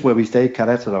village where we stayed,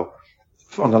 Querétaro,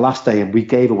 on the last day, and we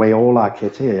gave away all our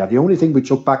kit here. The only thing we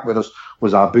took back with us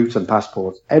was our boots and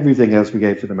passports. Everything else we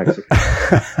gave to the Mexicans.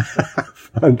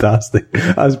 Fantastic.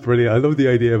 That's brilliant. I love the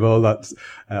idea of all that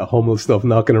Hummel stuff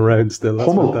knocking around still. That's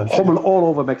Hummel all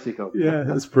over Mexico. Yeah,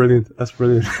 that's brilliant.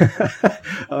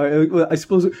 Well, I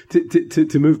suppose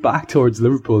to move back towards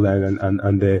Liverpool now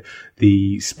and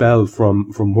the spell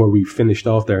from where we finished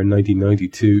off there in 1990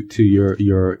 to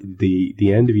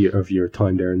the end of your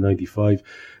time there in 95.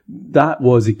 That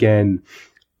was, again,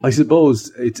 I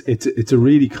suppose it's a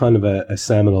really kind of a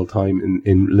seminal time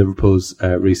in Liverpool's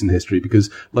recent history, because,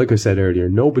 like I said earlier,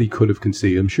 nobody could have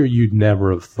conceived. I'm sure you'd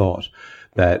never have thought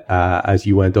that as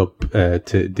you went up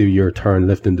to do your turn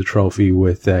lifting the trophy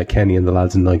with Kenny and the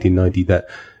lads in 1990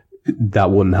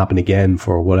 that wouldn't happen again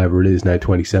for whatever it is now,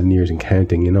 27 years and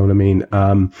counting. You know what I mean?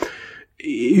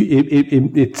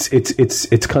 It's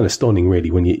kind of stunning,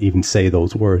 really, when you even say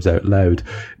those words out loud.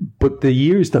 But the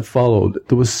years that followed,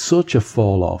 there was such a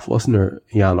fall off, wasn't there,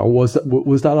 Jan? Or was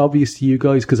that obvious to you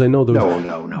guys? Because I know there was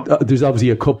no. There's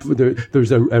obviously a cup.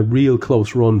 There's a real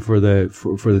close run for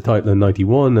the title in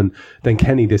 91, and then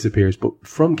Kenny disappears. But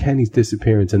from Kenny's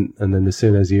disappearance and then the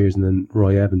Souness years and then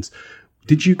Roy Evans,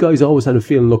 did you guys always have a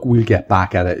feeling, look, we'll get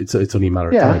back at it? It's only a matter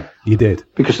of time. You did,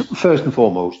 because first and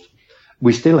foremost,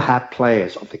 we still had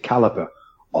players of the calibre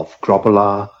of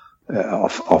Grobbelaar,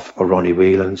 of Ronnie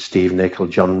Whelan, Steve Nicol,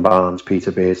 John Barnes,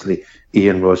 Peter Beardsley,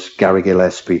 Ian Russ, Gary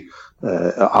Gillespie.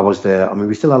 I was there. I mean,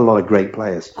 we still had a lot of great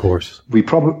players. Of course. We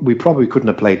probably couldn't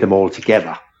have played them all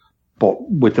together, but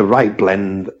with the right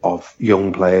blend of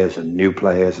young players and new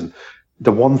players. And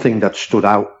the one thing that stood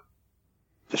out,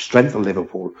 the strength of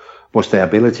Liverpool, was their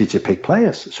ability to pick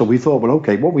players. So we thought, well,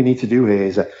 okay, what we need to do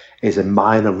here is a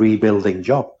minor rebuilding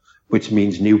job, which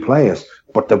means new players.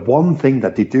 But the one thing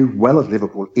that they do well at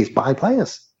Liverpool is buy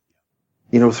players.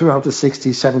 Throughout the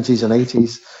 60s, 70s and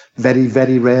 80s, very,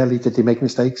 very rarely did they make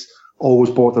mistakes. Always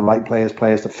bought the right players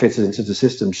that fitted into the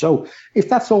system. So if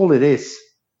that's all it is,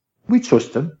 we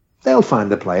trust them. They'll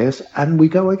find the players and we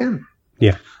go again.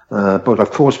 Yeah. But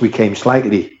of course we came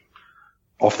slightly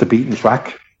off the beaten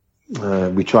track.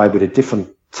 We tried with a different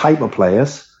type of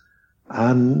players.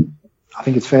 And I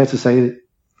think it's fair to say that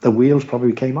the wheels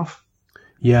probably came off.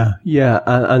 Yeah,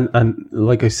 and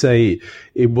like I say,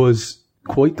 it was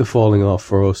quite the falling off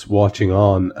for us watching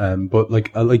on. But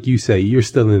like you say, you're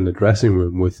still in the dressing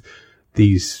room with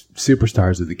these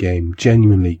superstars of the game,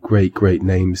 genuinely great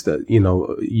names that, you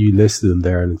know, you listed them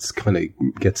there, and it's kind of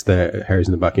gets the hairs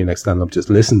in the back of your neck stand up just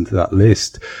listen to that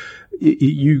list.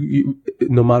 You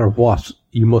no matter what,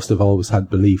 you must have always had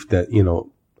belief that, you know,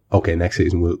 okay, next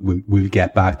season we'll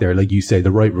get back there, like you say,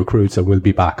 the right recruits, and we'll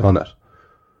be back on it.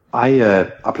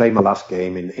 I played my last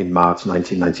game in March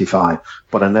 1995,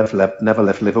 but I never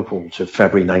left Liverpool to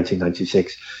February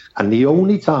 1996. And the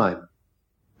only time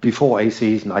before a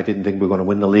season I didn't think we were going to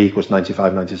win the league was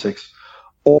 95-96.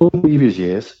 All the previous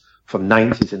years, from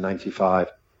 90 to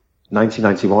 95,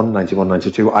 1991, 91,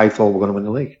 92, I thought we were going to win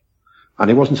the league.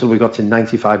 And it wasn't until we got to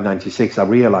 95-96 I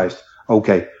realised,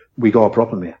 okay, we got a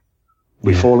problem here.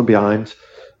 We've fallen behind.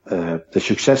 The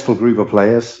successful group of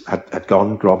players had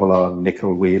gone. Grobbelaar,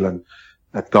 Nicol, Whelan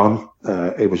had gone.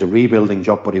 It was a rebuilding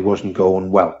job, but it wasn't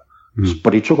going well.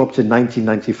 But it took up to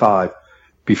 1995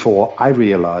 before I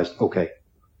realised, okay,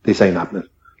 this ain't happening.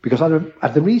 Because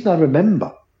the reason I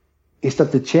remember is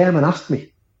that the chairman asked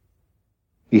me.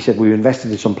 He said, we've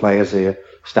invested in some players here,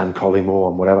 Stan Collymore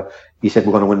and whatever. He said,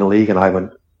 we're going to win the league. And I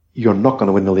went, you're not going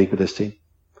to win the league with this team.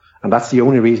 And that's the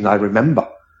only reason I remember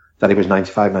that it was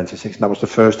 95-96. And that was the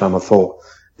first time I thought,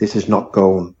 this is not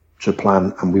going to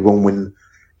plan and we won't win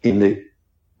in the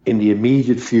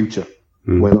immediate future.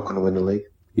 We're not going to win the league.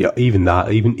 Yeah, even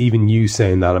that, even you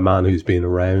saying that, a man who's been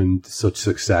around such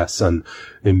success and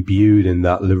imbued in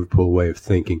that Liverpool way of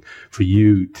thinking, for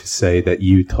you to say that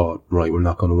you thought, right, we're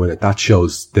not going to win it, that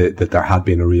shows that there had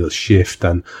been a real shift.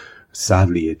 And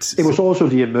sadly, it was also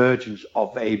the emergence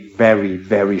of a very,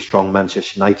 very strong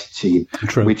Manchester United team,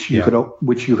 which you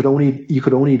could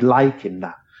only liken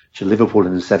that to Liverpool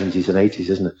in the 70s and 80s,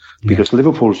 isn't it? Because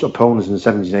Liverpool's opponents in the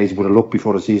 70s and 80s would have looked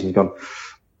before the season and gone,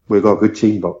 we've got a good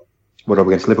team, but we're up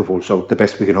against Liverpool, so the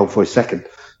best we can hope for is second.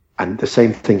 And the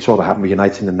same thing sort of happened with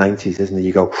United in the 90s, isn't it?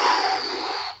 You go,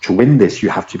 to win this, you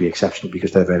have to be exceptional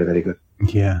because they're very, very good.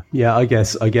 Yeah, I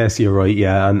guess you're right.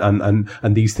 Yeah,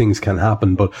 and these things can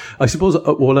happen. But I suppose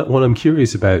what I'm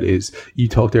curious about is, you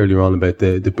talked earlier on about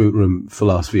the boot room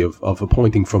philosophy of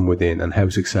appointing from within and how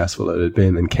successful it had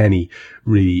been. And Kenny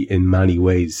really, in many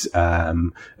ways,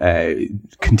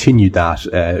 continued that,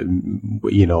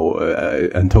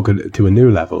 and took it to a new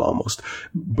level almost.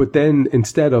 But then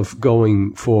instead of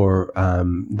going for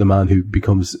the man who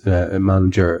becomes a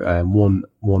manager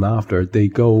one after, they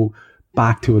go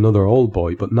back to another old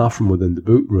boy, but not from within the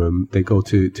boot room. They go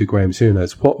to Graham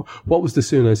Souness. What was the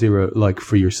Souness era like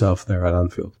for yourself there at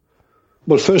Anfield?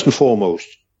 Well, first and foremost,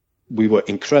 we were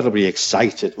incredibly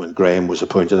excited when Graham was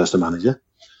appointed as the manager,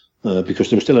 because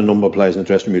there were still a number of players in the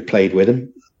dressing room who played with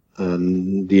him,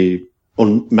 and the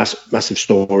massive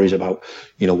stories about,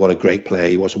 what a great player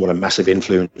he was and what a massive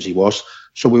influence he was.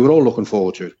 So we were all looking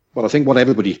forward to it. But I think what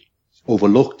everybody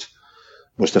overlooked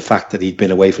was the fact that he'd been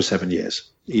away for 7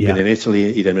 years. He'd been in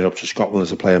Italy, he'd been up to Scotland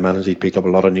as a player manager, he'd picked up a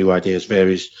lot of new ideas,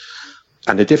 various.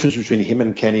 And the difference between him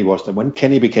and Kenny was that when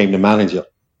Kenny became the manager,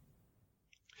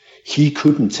 he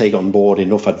couldn't take on board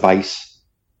enough advice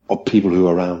of people who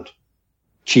were around.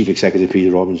 Chief Executive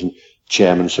Peter Robinson,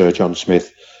 Chairman Sir John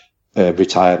Smith,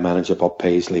 retired manager Bob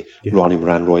Paisley, Ronnie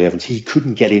Moran, Roy Evans. He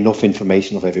couldn't get enough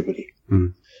information of everybody.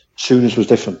 Souness was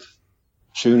different.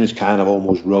 Souness kind of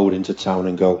almost rode into town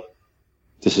and go,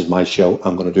 this is my show,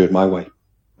 I'm going to do it my way.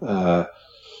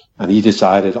 And he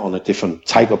decided on a different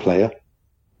type of player.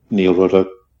 Neil Ruddock,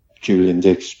 Julian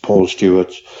Dix, Paul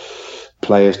Stewart,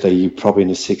 players that you probably in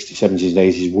the 60s, 70s and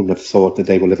 80s wouldn't have thought that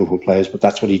they were Liverpool players, but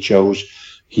that's what he chose.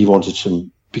 He wanted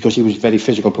some, because he was a very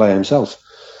physical player himself,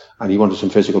 and he wanted some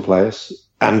physical players.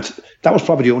 And that was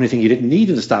probably the only thing you didn't need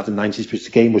in the start of the 90s, because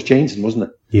the game was changing, wasn't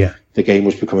it? Yeah. The game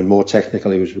was becoming more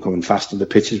technical, it was becoming faster, the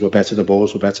pitches were better, the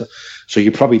balls were better. So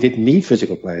you probably didn't need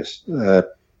physical players.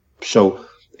 So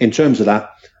in terms of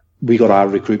that, we got our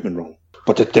recruitment wrong.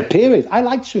 But the period, I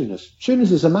liked Souness.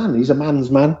 Souness is a man. He's a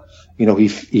man's man.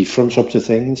 He fronts up to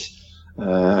things,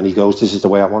 and he goes, this is the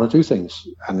way I want to do things.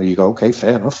 And you go, okay,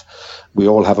 fair enough. We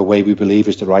all have a way we believe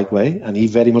is the right way. And he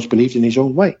very much believed in his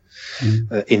own way.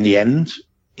 In the end,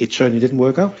 it certainly didn't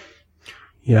work out.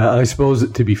 Yeah, I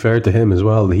suppose, to be fair to him as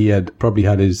well, he had probably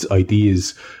had his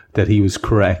ideas that he was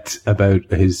correct about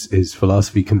his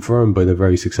philosophy confirmed by the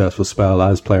very successful spell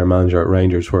as player manager at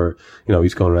Rangers, where,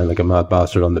 he's going around like a mad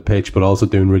bastard on the pitch, but also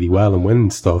doing really well and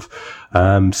winning stuff.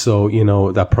 So,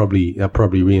 that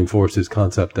probably reinforced his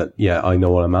concept that, I know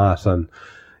what I'm at. And,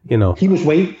 he was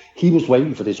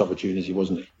waiting for this opportunity,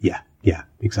 wasn't he? Yeah,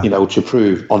 exactly. To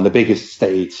prove on the biggest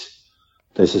stage,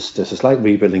 there's a slight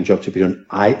rebuilding job to be done.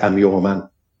 I am your man.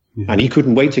 and he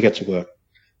couldn't wait to get to work.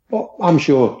 But I'm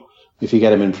sure if you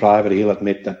get him in private, he'll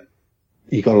admit that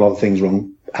he got a lot of things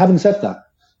wrong. Having said that,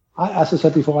 as I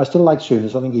said before, I still like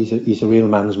Souness. I think he's a real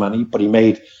man's man. But he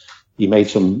made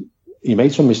some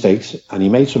mistakes, and he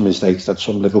made some mistakes that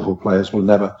some Liverpool fans will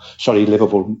never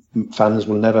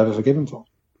ever forgive him for.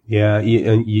 Yeah,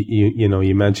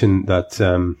 you mentioned that.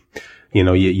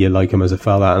 You like him as a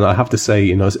fella. And I have to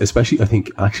say, especially, I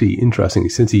think, actually, interestingly,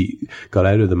 since he got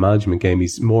out of the management game,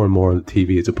 he's more and more on the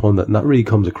TV as a pundit. And that really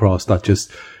comes across, that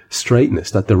just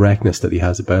straightness, that directness that he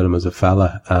has about him as a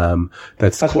fella.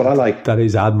 That's what I like. That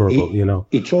is admirable,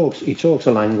 He talks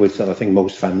a language that I think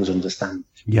most fans understand.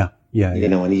 Yeah.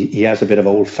 And he has a bit of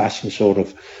old-fashioned sort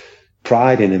of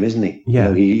pride in him, isn't he?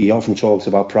 Yeah. He often talks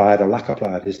about pride or lack of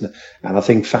pride, isn't it? And I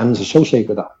think fans associate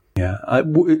with that. Yeah,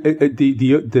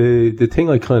 the thing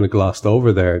I kind of glossed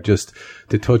over there, just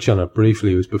to touch on it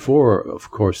briefly, was before, of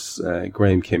course,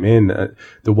 Graham came in.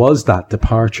 There was that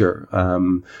departure,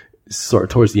 sort of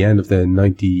towards the end of the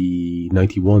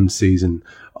 90-91 season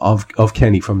of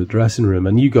Kenny from the dressing room,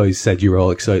 and you guys said you were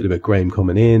all excited about Graham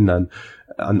coming in, and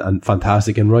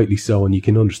fantastic, and rightly so, and you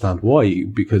can understand why,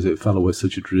 because a fellow with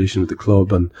such a tradition with the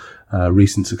club and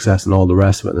recent success and all the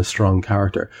rest of it, and a strong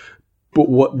character. But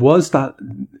what was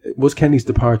Kenny's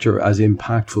departure as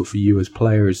impactful for you as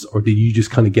players, or did you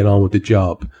just kind of get on with the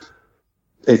job?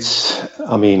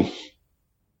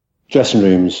 Dressing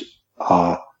rooms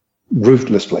are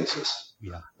ruthless places.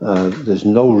 Yeah. There's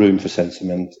no room for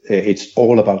sentiment. It's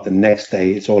all about the next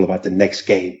day. It's all about the next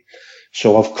game.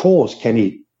 So of course,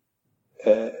 Kenny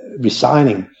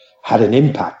resigning had an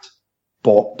impact,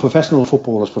 but professional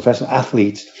footballers, professional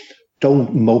athletes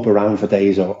don't mope around for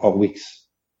days or weeks.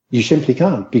 You simply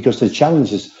can't, because the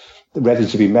challenge is ready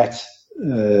to be met.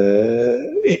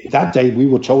 That day we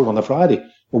were told on a Friday,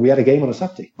 well, we had a game on a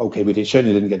Saturday. Okay, we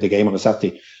certainly didn't get the game on a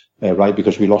Saturday, right,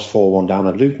 because we lost 4-1 down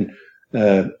at Luton.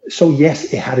 So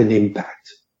yes, it had an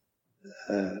impact.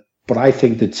 But I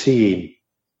think the team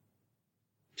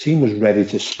was ready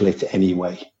to split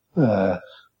anyway. That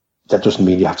doesn't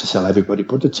mean you have to sell everybody,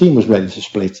 but the team was ready to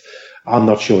split. I'm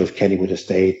not sure if Kenny would have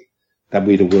stayed, that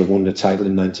we would have won the title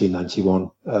in 1991.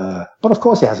 But of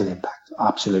course it has an impact,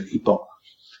 absolutely. But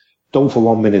don't for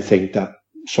 1 minute think that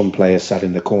some players sat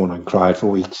in the corner and cried for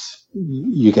weeks.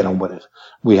 You get on with it.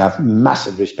 We have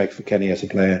massive respect for Kenny as a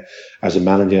player, as a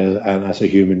manager, and as a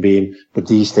human being. But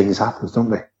these things happen, don't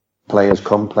they? Players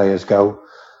come, players go.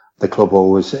 The club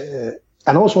always...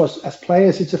 and also as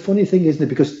players, it's a funny thing, isn't it?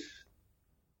 Because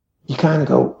you kind of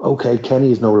go, okay,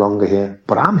 Kenny is no longer here,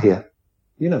 but I'm here.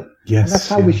 Yes, and that's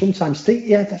how we sometimes think.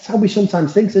 Yeah, that's how we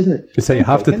sometimes think, isn't it? It's how you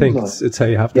have to think. It's how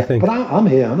you have to think. But I'm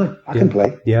here, aren't I? I can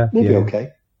play. Yeah, we'll be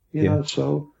okay. You know,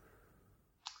 so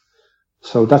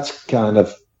that's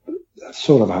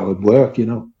sort of how it worked.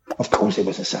 Of course, it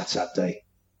was a sad day.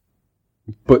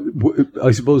 But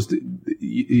I suppose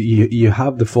you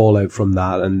have the fallout from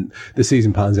that, and the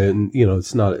season pans out, and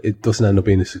it doesn't end up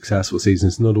being a successful season.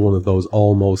 It's another one of those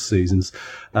almost seasons.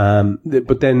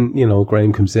 But then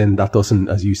Graham comes in. That doesn't,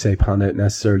 as you say, pan out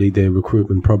necessarily. The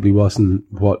recruitment probably wasn't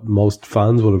what most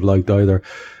fans would have liked either.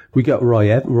 We got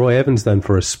Roy Evans then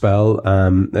for a spell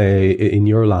in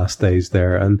your last days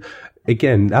there, and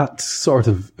again, that sort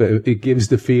of, it gives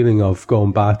the feeling of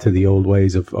going back to the old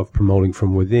ways of promoting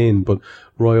from within. But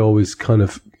Roy always kind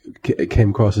of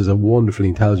came across as a wonderfully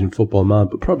intelligent football man,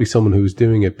 but probably someone who was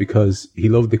doing it because he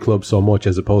loved the club so much,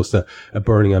 as opposed to a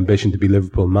burning ambition to be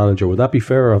Liverpool manager. Would that be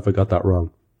fair, or have I got that wrong?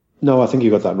 No, I think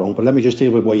you got that wrong. But let me just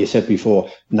deal with what you said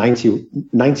before.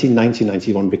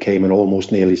 1990-91 became an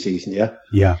almost nearly season, yeah?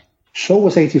 Yeah. So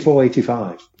was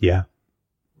 84-85. Yeah.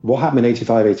 What happened in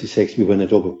 85-86? We win a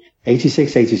double.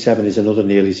 86-87 is another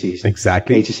nearly season.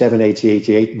 Exactly.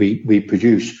 87-88, we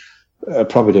produce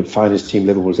probably the finest team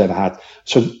Liverpool's ever had.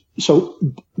 So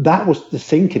that was the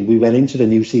thinking we went into the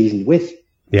new season with.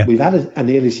 Yeah. We've had a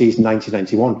nearly season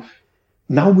 1991.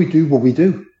 Now we do what we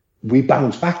do. We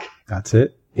bounce back. That's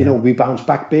it. Yeah. We bounce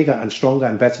back bigger and stronger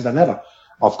and better than ever.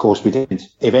 Of course we didn't.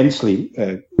 Eventually,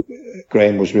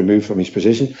 Graham was removed from his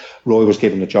position. Roy was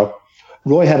given the job.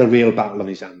 Roy had a real battle on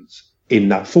his hands in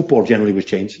that football generally was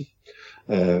changing.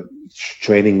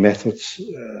 Training methods,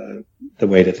 the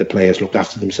way that the players looked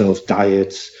after themselves,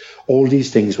 diets, all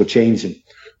these things were changing.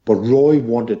 But Roy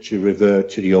wanted to revert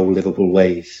to the old Liverpool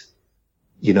ways,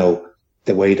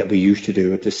 the way that we used to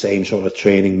do it, the same sort of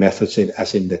training methods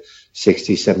as in the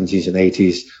 60s, 70s and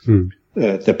 80s.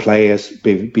 The players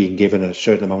being given a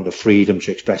certain amount of freedom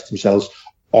to express themselves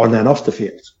on and off the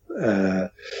field.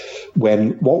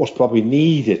 When what was probably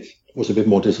needed was a bit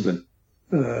more discipline.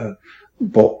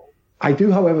 But I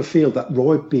do, however, feel that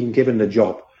Roy being given the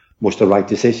job was the right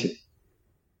decision.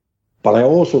 But I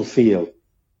also feel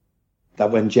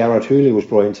that when Gerard Houllier was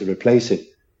brought in to replace it,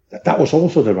 that was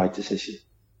also the right decision.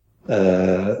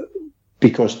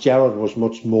 Because Gerard was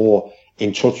much more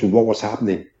in touch with what was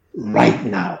happening right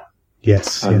now.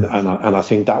 Yes. And I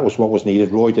think that was what was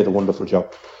needed. Roy did a wonderful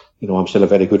job. You know, I'm still a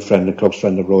very good friend and close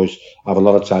friend of Roy's. I have a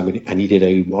lot of time with him, and he did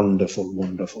a wonderful,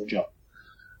 wonderful job.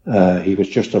 He was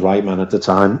just the right man at the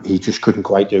time. He just couldn't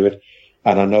quite do it.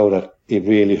 And I know that it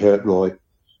really hurt Roy,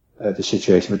 the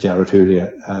situation with Gerard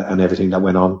Houllier and everything that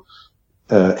went on.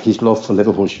 His love for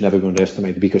Liverpool should never be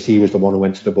underestimated, because he was the one who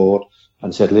went to the board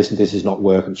and said, listen, this is not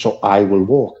working, so I will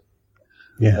walk.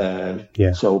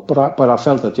 So, but I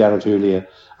felt that Gerard Houllier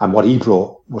and what he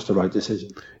brought was the right decision.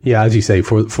 Yeah, as you say,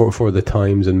 for the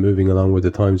times and moving along with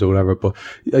the times or whatever. But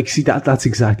like, see, that's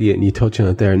exactly it. And you touch on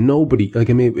it there. Nobody,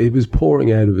 like, I mean, it was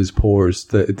pouring out of his pores,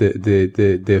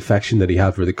 the affection that he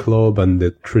had for the club and the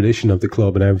tradition of the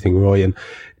club and everything, Roy. And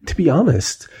to be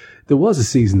honest, there was a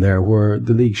season there where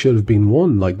the league should have been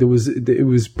won. Like, it was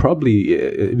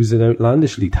an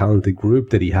outlandishly talented group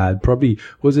that he had. Probably,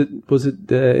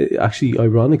 actually,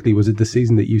 ironically, was it the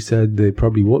season that you said they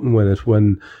probably wouldn't win it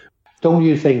when? Don't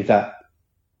you think that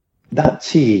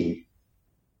team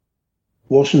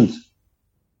wasn't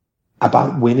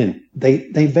about winning?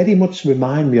 They very much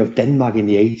remind me of Denmark in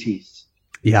the 80s.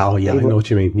 Yeah, I know what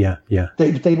you mean. Yeah.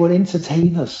 They were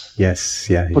entertainers. Yes,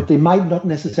 yeah. But they might not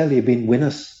necessarily have been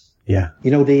winners. Yeah. You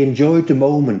know, they enjoyed the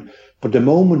moment, but the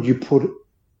moment you put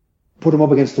them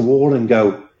up against the wall and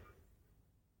go,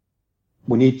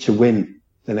 we need to win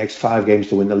the next 5 games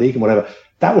to win the league and whatever,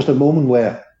 that was the moment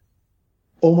where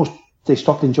almost they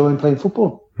stopped enjoying playing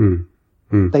football.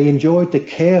 They enjoyed the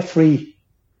carefree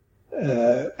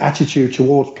attitude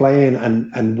towards playing,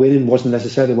 and winning wasn't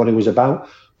necessarily what it was about.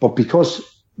 But because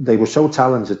they were so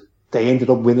talented, they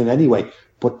ended up winning anyway.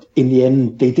 But in the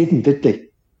end, they didn't, did they?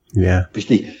 Yeah.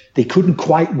 Because they couldn't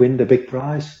quite win the big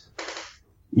prize.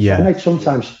 Yeah. So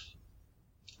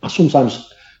I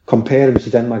sometimes compare them to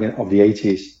Denmark of the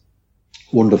 80s.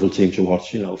 Wonderful team to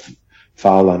watch, you know,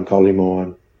 Fowler and Collymore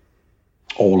and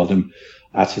all of them.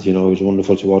 That's it, you know, it was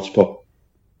wonderful to watch. But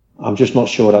I'm just not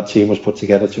sure that team was put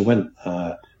together to win.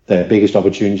 Their biggest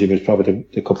opportunity was probably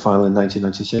the cup final in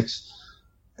 1996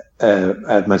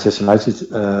 at Manchester United.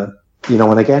 You know,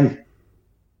 and again,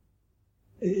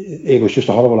 it was just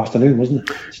a horrible afternoon, wasn't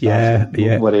it?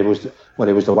 Yeah. Whether it was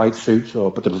the white suits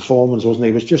but the performance, wasn't it?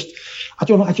 It was just, I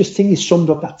don't know. I just think it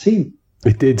summed up that team.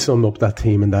 It did sum up that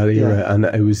team in that era, and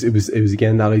it was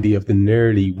again that idea of the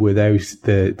nearly without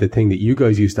the thing that you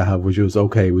guys used to have, which was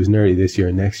okay. It was nearly this year,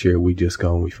 and next year we just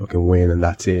go and we fucking win, and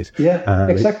that's it. Yeah,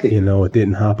 exactly. It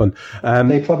didn't happen.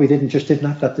 They probably didn't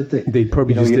have that, did they? They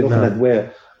probably just didn't have.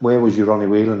 Where was your Ronnie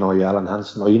Whelan or your Alan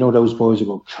Hansen, or those boys who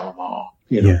go, come on.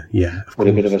 You know, with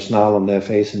a bit of a snarl on their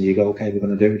face, and you go, okay, we're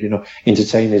going to do it. You know,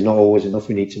 entertaining is not always enough.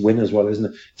 We need to win as well, isn't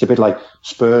it? It's a bit like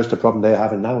Spurs, the problem they're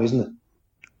having now, isn't it?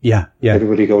 Yeah.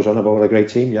 Everybody goes on about what a great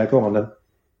team. Yeah, go on then.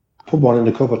 Put one in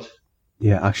the cupboard.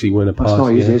 Yeah, actually win a pot. That's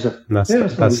not easy, is it?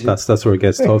 That's where it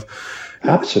gets tough.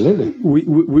 Absolutely.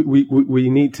 We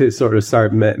need to sort of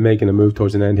start making a move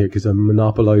towards an end here, because I'm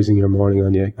monopolising your morning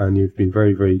on you, and you've been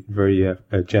very, very, very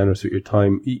generous with your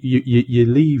time. You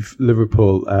leave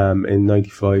Liverpool in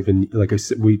 '95, and like I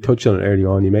said, we touched on it earlier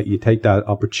on. You take that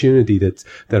opportunity that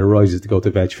arises to go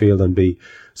to Vetchfield and be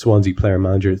Swansea player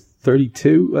manager.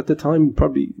 32 at the time,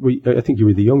 probably. I think you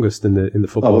were the youngest in the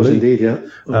football league. I was indeed, yeah.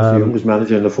 I was the youngest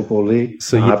manager in the football league.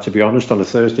 So I have to be honest, on a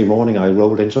Thursday morning, I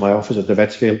rolled into my office at the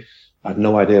Vetchfield. I had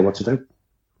no idea what to do.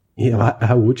 Yeah,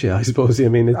 how would you? I suppose. I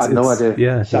mean, I had no idea.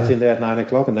 Yeah, sat in there at 9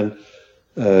 o'clock, and then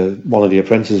one of the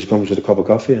apprentices comes with a cup of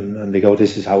coffee, and they go,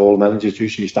 "This is how all managers do."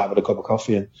 So you start with a cup of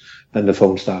coffee, and then the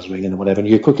phone starts ringing and whatever, and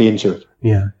you get quickly into it.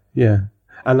 Yeah.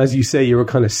 And as you say, you were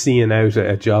kind of seeing out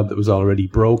a job that was already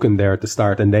broken there at the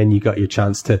start, and then you got your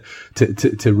chance to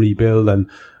rebuild, and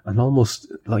almost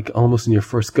in your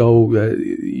first go,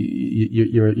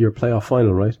 your playoff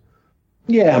final, right?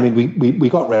 Yeah, I mean, we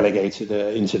got relegated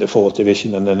into the 4th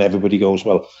division, and then everybody goes,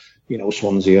 well, you know,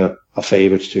 Swansea are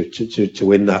favourites to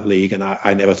win that league, and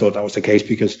I never thought that was the case,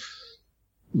 because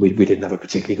we didn't have a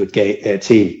particularly good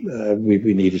team.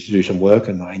 We needed to do some work,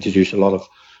 and I introduced a lot of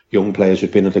young players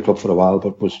who'd been at the club for a while,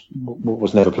 but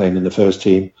was never playing in the first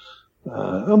team.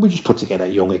 And we just put together a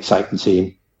young, exciting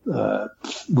team.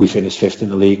 We finished 5th in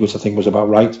the league, which I think was about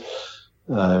right.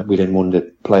 We then won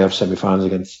the playoff semi-finals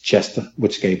against Chester,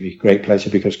 which gave me great pleasure,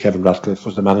 because Kevin Ratcliffe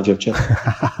was the manager of Chester.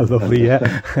 Lovely,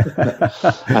 yeah.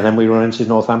 And then we ran into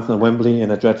Northampton and Wembley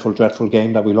in a dreadful, dreadful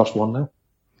game that we lost 1-0.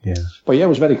 Yeah. But yeah, it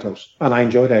was very close. And I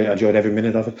enjoyed it. I enjoyed every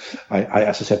minute of it. I,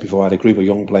 as I said before, I had a group of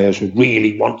young players who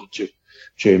really wanted to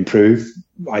to improve.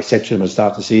 I said to them at the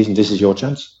start of the season, this is your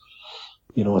chance.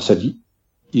 I said,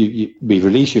 we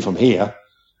release you from here.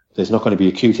 There's not going to be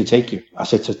a queue to take you. I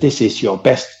said, so this is your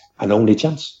best and only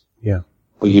chance. Yeah.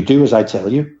 But you do as I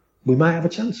tell you, we might have a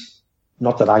chance.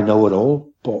 Not that I know it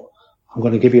all, but I'm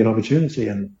going to give you an opportunity.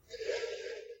 And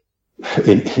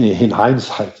in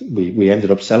hindsight, we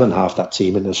ended up selling half that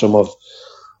team in the summer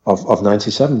of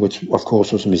 97, which of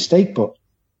course was a mistake, but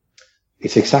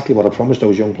it's exactly what I promised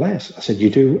those young players. I said, you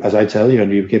do as I tell you,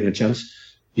 and you've given a chance,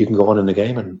 you can go on in the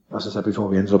game. And as I said before,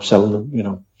 we ended up selling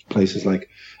them, places like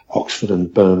Oxford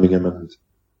and Birmingham and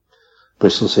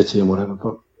Bristol City and whatever.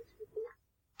 But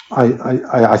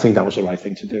I think that was the right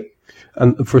thing to do.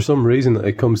 And for some reason,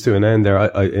 it comes to an end there.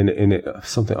 In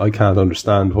something I can't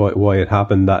understand why it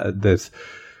happened that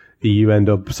you end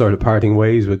up sort of parting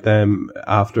ways with them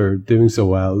after doing so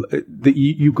well.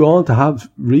 You go on to have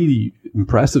really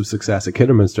impressive success at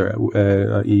Kidderminster.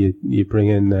 You bring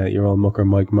in your own mucker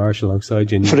Mike Marsh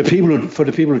alongside you. For the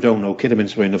people who don't know,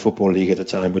 Kidderminster were in the Football League at the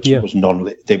time, which was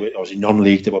non-league. They were obviously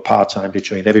non-league. They were part-time. They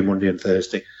trained every Monday and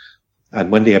Thursday.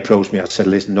 And when they approached me, I said,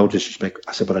 listen, no disrespect.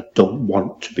 I said, but I don't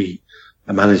want to be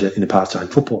a manager in the part-time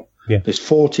football. Yeah. There's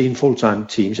 14 full-time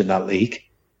teams in that league.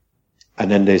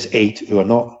 And then there's 8 who are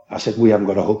not. I said, we haven't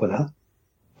got a hope in hell.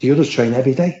 The others train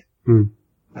every day.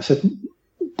 I said,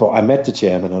 but I met the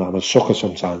chairman, and I'm a sucker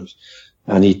sometimes.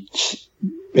 And he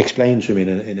explained to me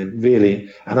in a really,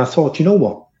 and I thought, you know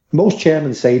what? Most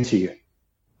chairmen say to you,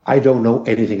 I don't know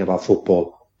anything about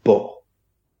football, but,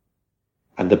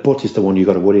 and the but is the one you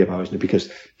got to worry about, isn't it?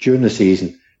 Because during the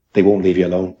season, they won't leave you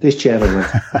alone. This chairman went,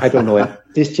 I don't know it.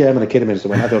 This chairman at Kidderminster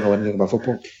went, I don't know anything about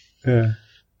football. Yeah.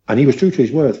 And he was true to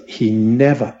his word. He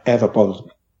never, ever bothered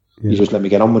me. Yeah. He just let me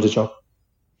get on with the job.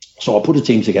 So I put a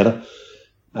team together,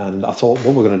 and I thought,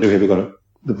 what we're going to do here,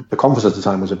 the conference at the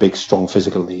time was a big, strong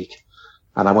physical league.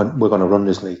 And I went, we're going to run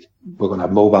this league. We're going to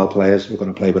have mobile players. We're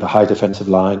going to play with a high defensive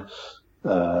line.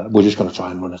 We're just going to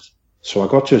try and run it. So I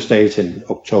got to a stage in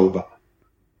October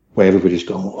where everybody's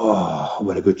going, oh,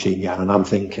 we're a good team, Jan. And I'm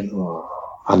thinking, oh,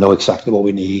 I know exactly what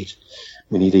we need.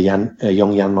 We need a young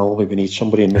Jan Molby. We need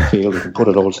somebody in midfield who can put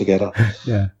it all together.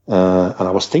 Yeah. And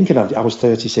I was thinking, I was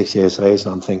 36 years of age,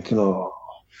 and I'm thinking, oh,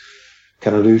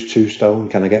 can I lose 2 stone?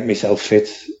 Can I get myself fit?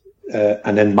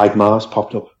 And then Mike Mars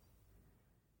popped up.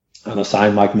 And I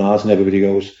signed Mike Mars, and everybody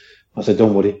goes, I said,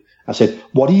 don't worry. I said,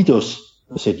 what he does,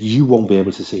 I said, you won't be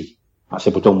able to see. I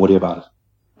said, but don't worry about it.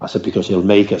 I said, because he'll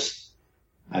make us.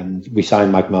 And we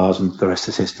signed Mike Mars, and the rest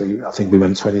is history. I think we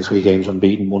went 23 games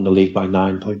unbeaten, won the league by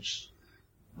 9 points.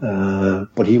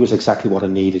 But he was exactly what I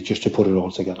needed just to put it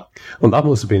all together. Well, that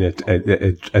must have been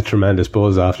a tremendous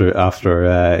buzz after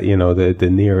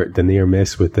the near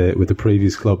miss with the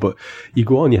previous club. But you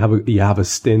go on, you have a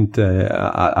stint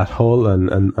at Hull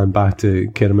and back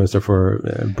to Kidderminster for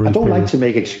a brief I don't period.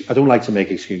 like to make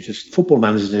excuses. Football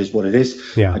management is what it is,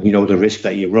 yeah. And you know the risk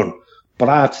that you run. But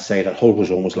I had to say that Hull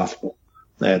was almost laughable.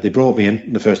 They brought me in,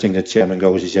 and the first thing the chairman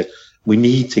goes, he said, "We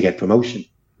need to get promotion."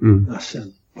 I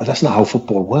said, but that's not how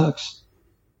football works.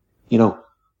 I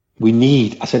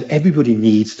said, everybody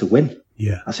needs to win.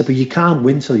 Yeah. I said, but you can't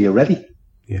win till you're ready.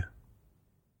 Yeah.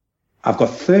 I've got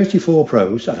 34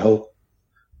 pros at home.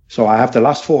 So I have the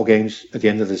last 4 games at the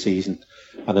end of the season.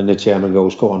 And then the chairman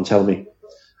goes, go on, tell me.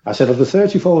 I said, of the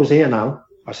 34 who's here now,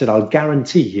 I said, I'll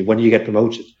guarantee you when you get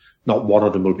promoted, not one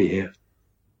of them will be here.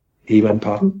 He went,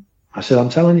 pardon? I said, I'm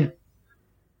telling you.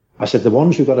 I said, the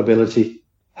ones who got ability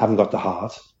haven't got the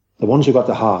heart. The ones who got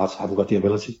the heart haven't got the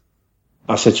ability.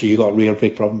 I said, so you got a real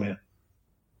big problem here.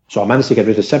 So I managed to get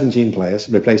rid of 17 players,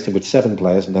 replaced them with 7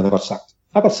 players, and then I got sacked.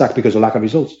 I got sacked because of lack of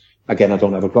results. Again, I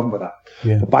don't have a problem with that.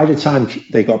 Yeah. But by the time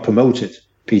they got promoted,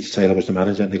 Peter Taylor was the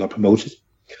manager, and they got promoted.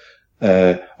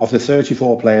 Of the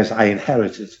 34 players I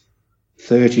inherited,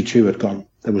 32 had gone.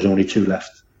 There was only 2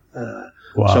 left.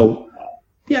 Wow.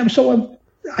 So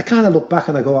I kind of look back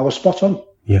and I go, I was spot on.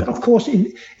 Yeah. But of course,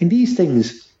 in these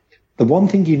things, the one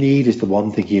thing you need is the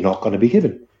one thing you're not going to be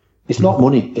given. It's not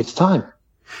money, it's time.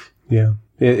 Yeah.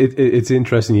 It's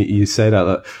interesting you say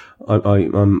that.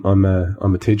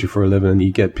 I'm a teacher for a living, and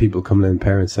you get people coming in,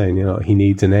 parents saying, he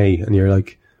needs an A, and you're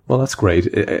like, well, that's great.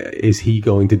 Is he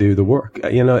going to do the work?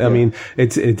 Yeah. I mean,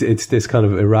 it's this kind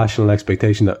of irrational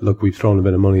expectation that, look, we've thrown a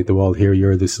bit of money at the wall here,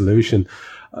 you're the solution.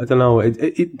 I don't know.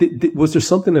 Was there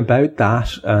something about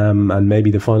that, and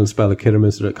maybe the final spell at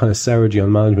Kidderminster that kind of soured you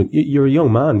on management? You're a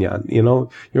young man, Jan. You're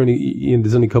only,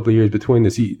 there's only a couple of years between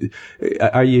us. Did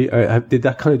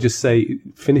that kind of just say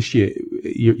finish you?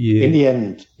 In the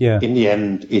end, yeah. In the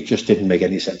end, it just didn't make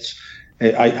any sense.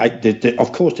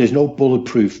 Of course, there's no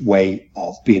bulletproof way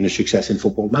of being a success in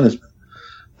football management,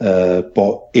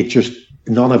 but it just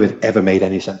none of it ever made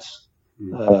any sense.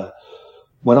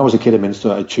 When I was a kid at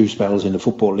Minster, I had 2 spells in the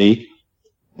Football League.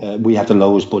 We had the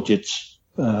lowest budgets,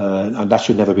 and that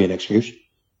should never be an excuse.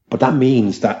 But that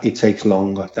means that it takes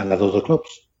longer than at other clubs.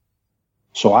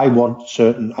 So I want a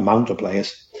certain amount of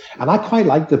players. And I quite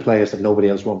like the players that nobody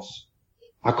else wants.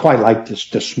 I quite like the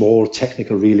small,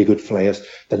 technical, really good players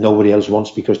that nobody else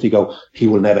wants because they go, he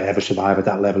will never, ever survive at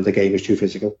that level. The game is too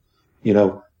physical. You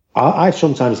know, I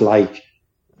sometimes like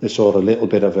the sort of little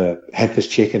bit of a headless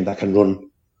chicken that can run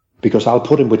because I'll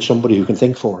put him with somebody who can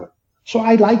think for him. So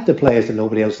I like the players that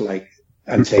nobody else likes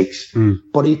and takes.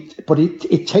 But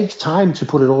it takes time to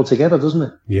put it all together, doesn't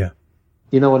it? Yeah.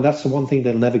 You know, and that's the one thing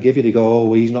they'll never give you. They go, oh,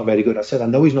 well, he's not very good. I said, I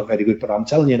know he's not very good, but I'm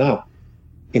telling you now,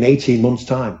 in 18 months'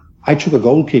 time, I took a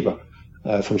goalkeeper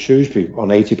from Shrewsbury on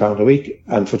 £80 a week,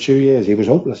 and for 2 years he was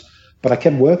hopeless. But I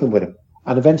kept working with him,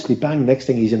 and eventually, bang! Next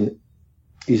thing he's in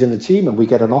the team, and we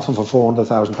get an offer for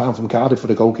 £400,000 from Cardiff for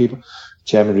the goalkeeper. The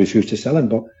chairman refused to sell him.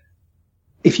 But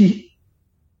if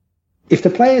the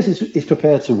player is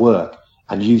prepared to work,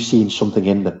 and you've seen something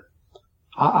in them,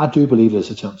 I do believe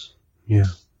there's a chance. Yeah,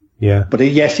 yeah. But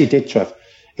yes, it did, Trev.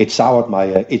 It soured my.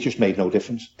 It just made no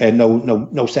difference.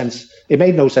 No sense. It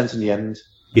made no sense in the end.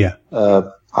 Yeah.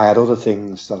 I had other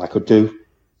things that I could do,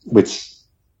 which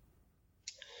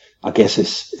I guess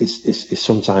is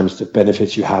sometimes the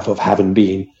benefits you have of having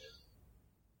been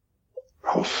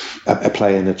a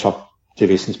player in the top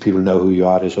divisions. People know who you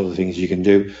are. There's other things you can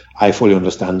do. I fully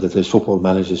understand that there's football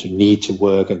managers who need to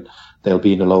work and they'll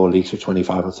be in the lower leagues for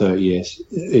 25 or 30 years.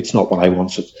 It's not what I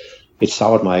wanted. It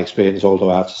soured my experience,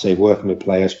 although I have to say working with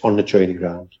players on the training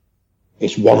ground,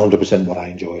 it's 100% what I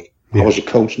enjoyed. Yeah. I was a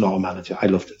coach, not a manager. I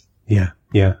loved it. Yeah,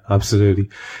 yeah, absolutely.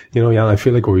 You know, Jan, I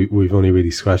feel like we've only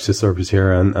really scratched the surface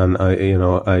here, and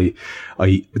I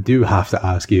do have to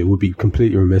ask you. It would be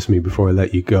completely remiss of me before I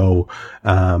let you go.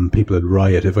 People would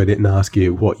riot if I didn't ask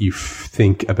you what you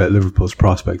think about Liverpool's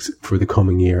prospects for the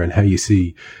coming year and how you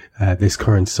see this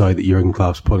current side that Jurgen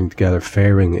Klopp's putting together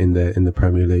faring in the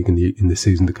Premier League in the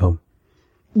season to come.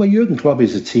 Well, Jurgen Klopp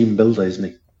is a team builder, isn't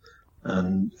he?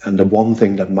 And the one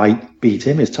thing that might beat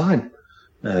him is time.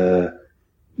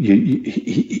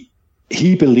 He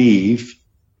believed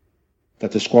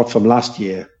that the squad from last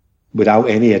year, without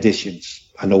any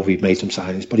additions, I know we've made some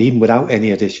signings, but even without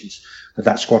any additions,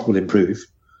 that squad will improve.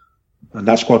 And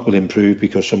that squad will improve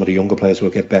because some of the younger players will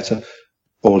get better.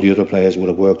 All the other players would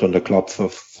have worked under Klopp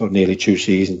for nearly 2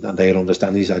 seasons and they'll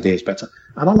understand his ideas better.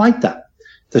 And I like that.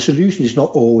 The solution is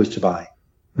not always to buy.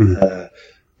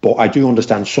 But I do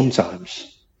understand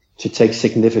sometimes to take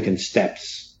significant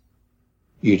steps,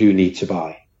 you do need to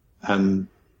buy. And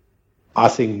I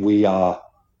think we are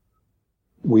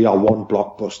one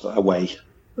blockbuster away,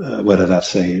 whether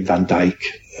that's Van Dijk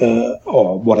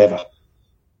or whatever.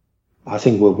 I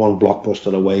think we're one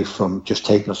blockbuster away from just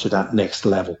taking us to that next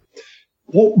level.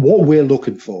 What we're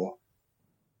looking for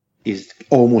is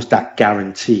almost that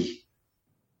guarantee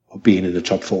of being in the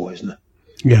top 4, isn't it?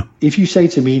 Yeah. If you say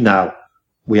to me now,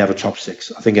 we have a top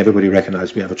 6, I think everybody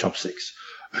recognises we have a top 6.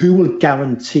 Who will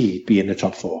guarantee be in the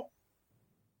top 4?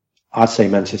 I'd say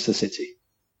Manchester City.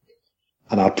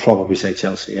 And I'd probably say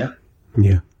Chelsea, yeah?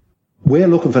 Yeah. We're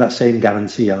looking for that same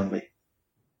guarantee, aren't we?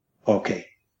 Okay.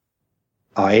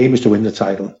 Our aim is to win the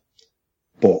title.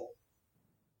 But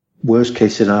worst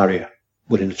case scenario,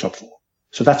 we're in the top 4.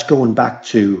 So that's going back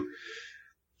to,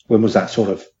 when was that, sort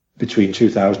of between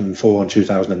 2004 and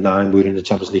 2009, we were in the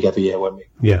Champions League every year, weren't we?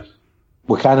 Yeah.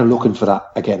 We're kind of looking for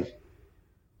that again.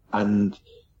 And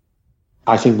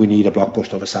I think we need a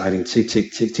blockbuster of a signing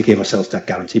to give ourselves that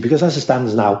guarantee. Because as it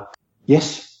stands now,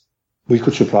 yes, we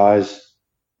could surprise,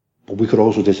 but we could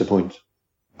also disappoint.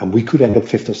 And we could end up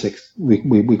 5th or 6th.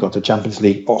 We got the Champions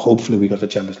League, or hopefully we got the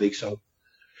Champions League. So,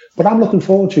 but I'm looking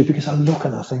forward to it because I look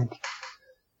and I think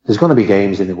there's going to be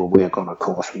games in it where we're going to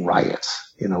cause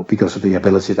riots, you know, because of the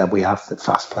ability that we have, the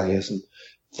fast players and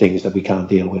things that we can't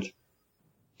deal with.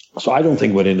 So I don't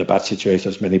think we're in a bad situation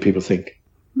as many people think.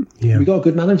 Yeah. We got a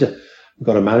good manager. We've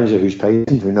got a manager who's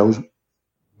patient, who knows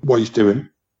what he's doing.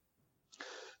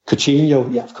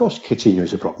 Coutinho, yeah, of course, Coutinho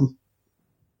is a problem,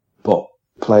 but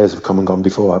players have come and gone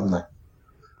before, haven't they?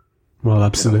 Well,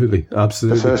 absolutely,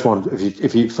 absolutely. The first one,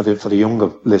 if you for the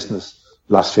younger listeners,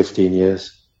 last 15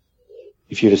 years,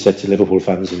 if you'd have said to Liverpool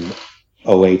fans in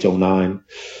 08, 09,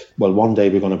 well, one day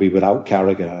we're going to be without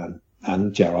Carragher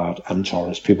and Gerrard and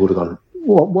Torres, people would have gone,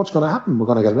 what's going to happen? We're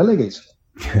going to get relegated.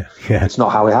 Yeah. It's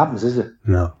not how it happens, is it?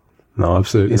 No,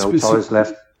 absolutely. You know,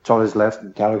 Torres left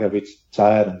and Carragher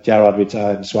retired and Gerrard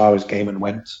retired and Suarez came and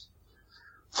went.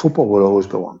 football will always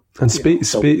go on. And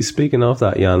speaking of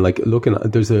that, Jan, like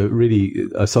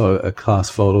I saw a class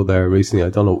photo there recently. I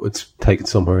don't know, it's taken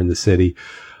somewhere in the city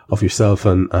of yourself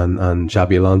and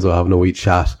Xabi Alonso having a wee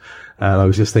chat. And I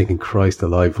was just thinking, Christ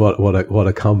alive, what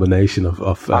a combination of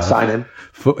I sign him.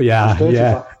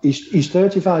 He's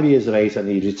 35 years of age and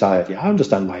he's retired. Yeah, I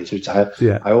understand why he's retired.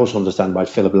 Yeah. I also understand why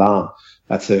Philip Lahm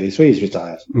at 33 is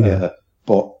retired. Yeah.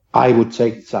 But I would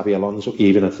take Xabi Alonso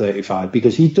even at 35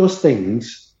 because he does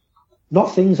things,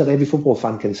 not things that every football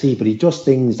fan can see, but he does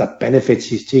things that benefits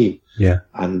his team. Yeah.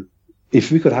 And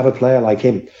if we could have a player like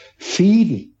him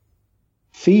feeding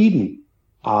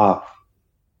our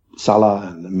Salah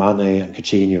and Mane and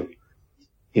Coutinho,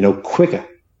 quicker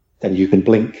than you can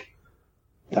blink,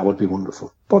 that would be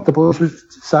wonderful. But the boys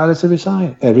decided to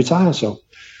retire, so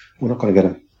we're not going to get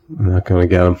him. We're not going to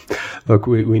get him. Look,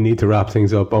 we need to wrap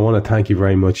things up. I want to thank you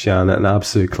very much, Jan. An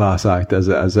absolute class act as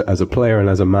a player and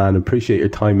as a man. Appreciate your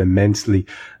time immensely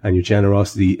and your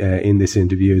generosity in this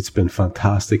interview. It's been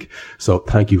fantastic. So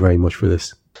thank you very much for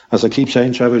this. As I keep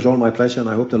saying, Trevor, it's all my pleasure, and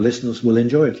I hope the listeners will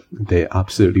enjoy it. They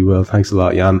absolutely will. Thanks a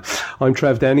lot, Jan. I'm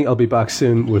Trev Downey. I'll be back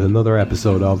soon with another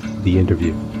episode of The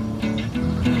Interview.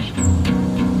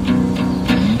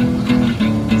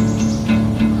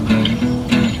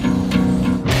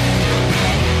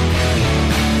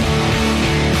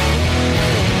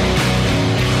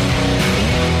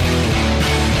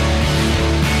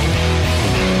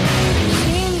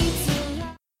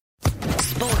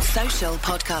 Sports Social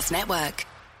Podcast Network.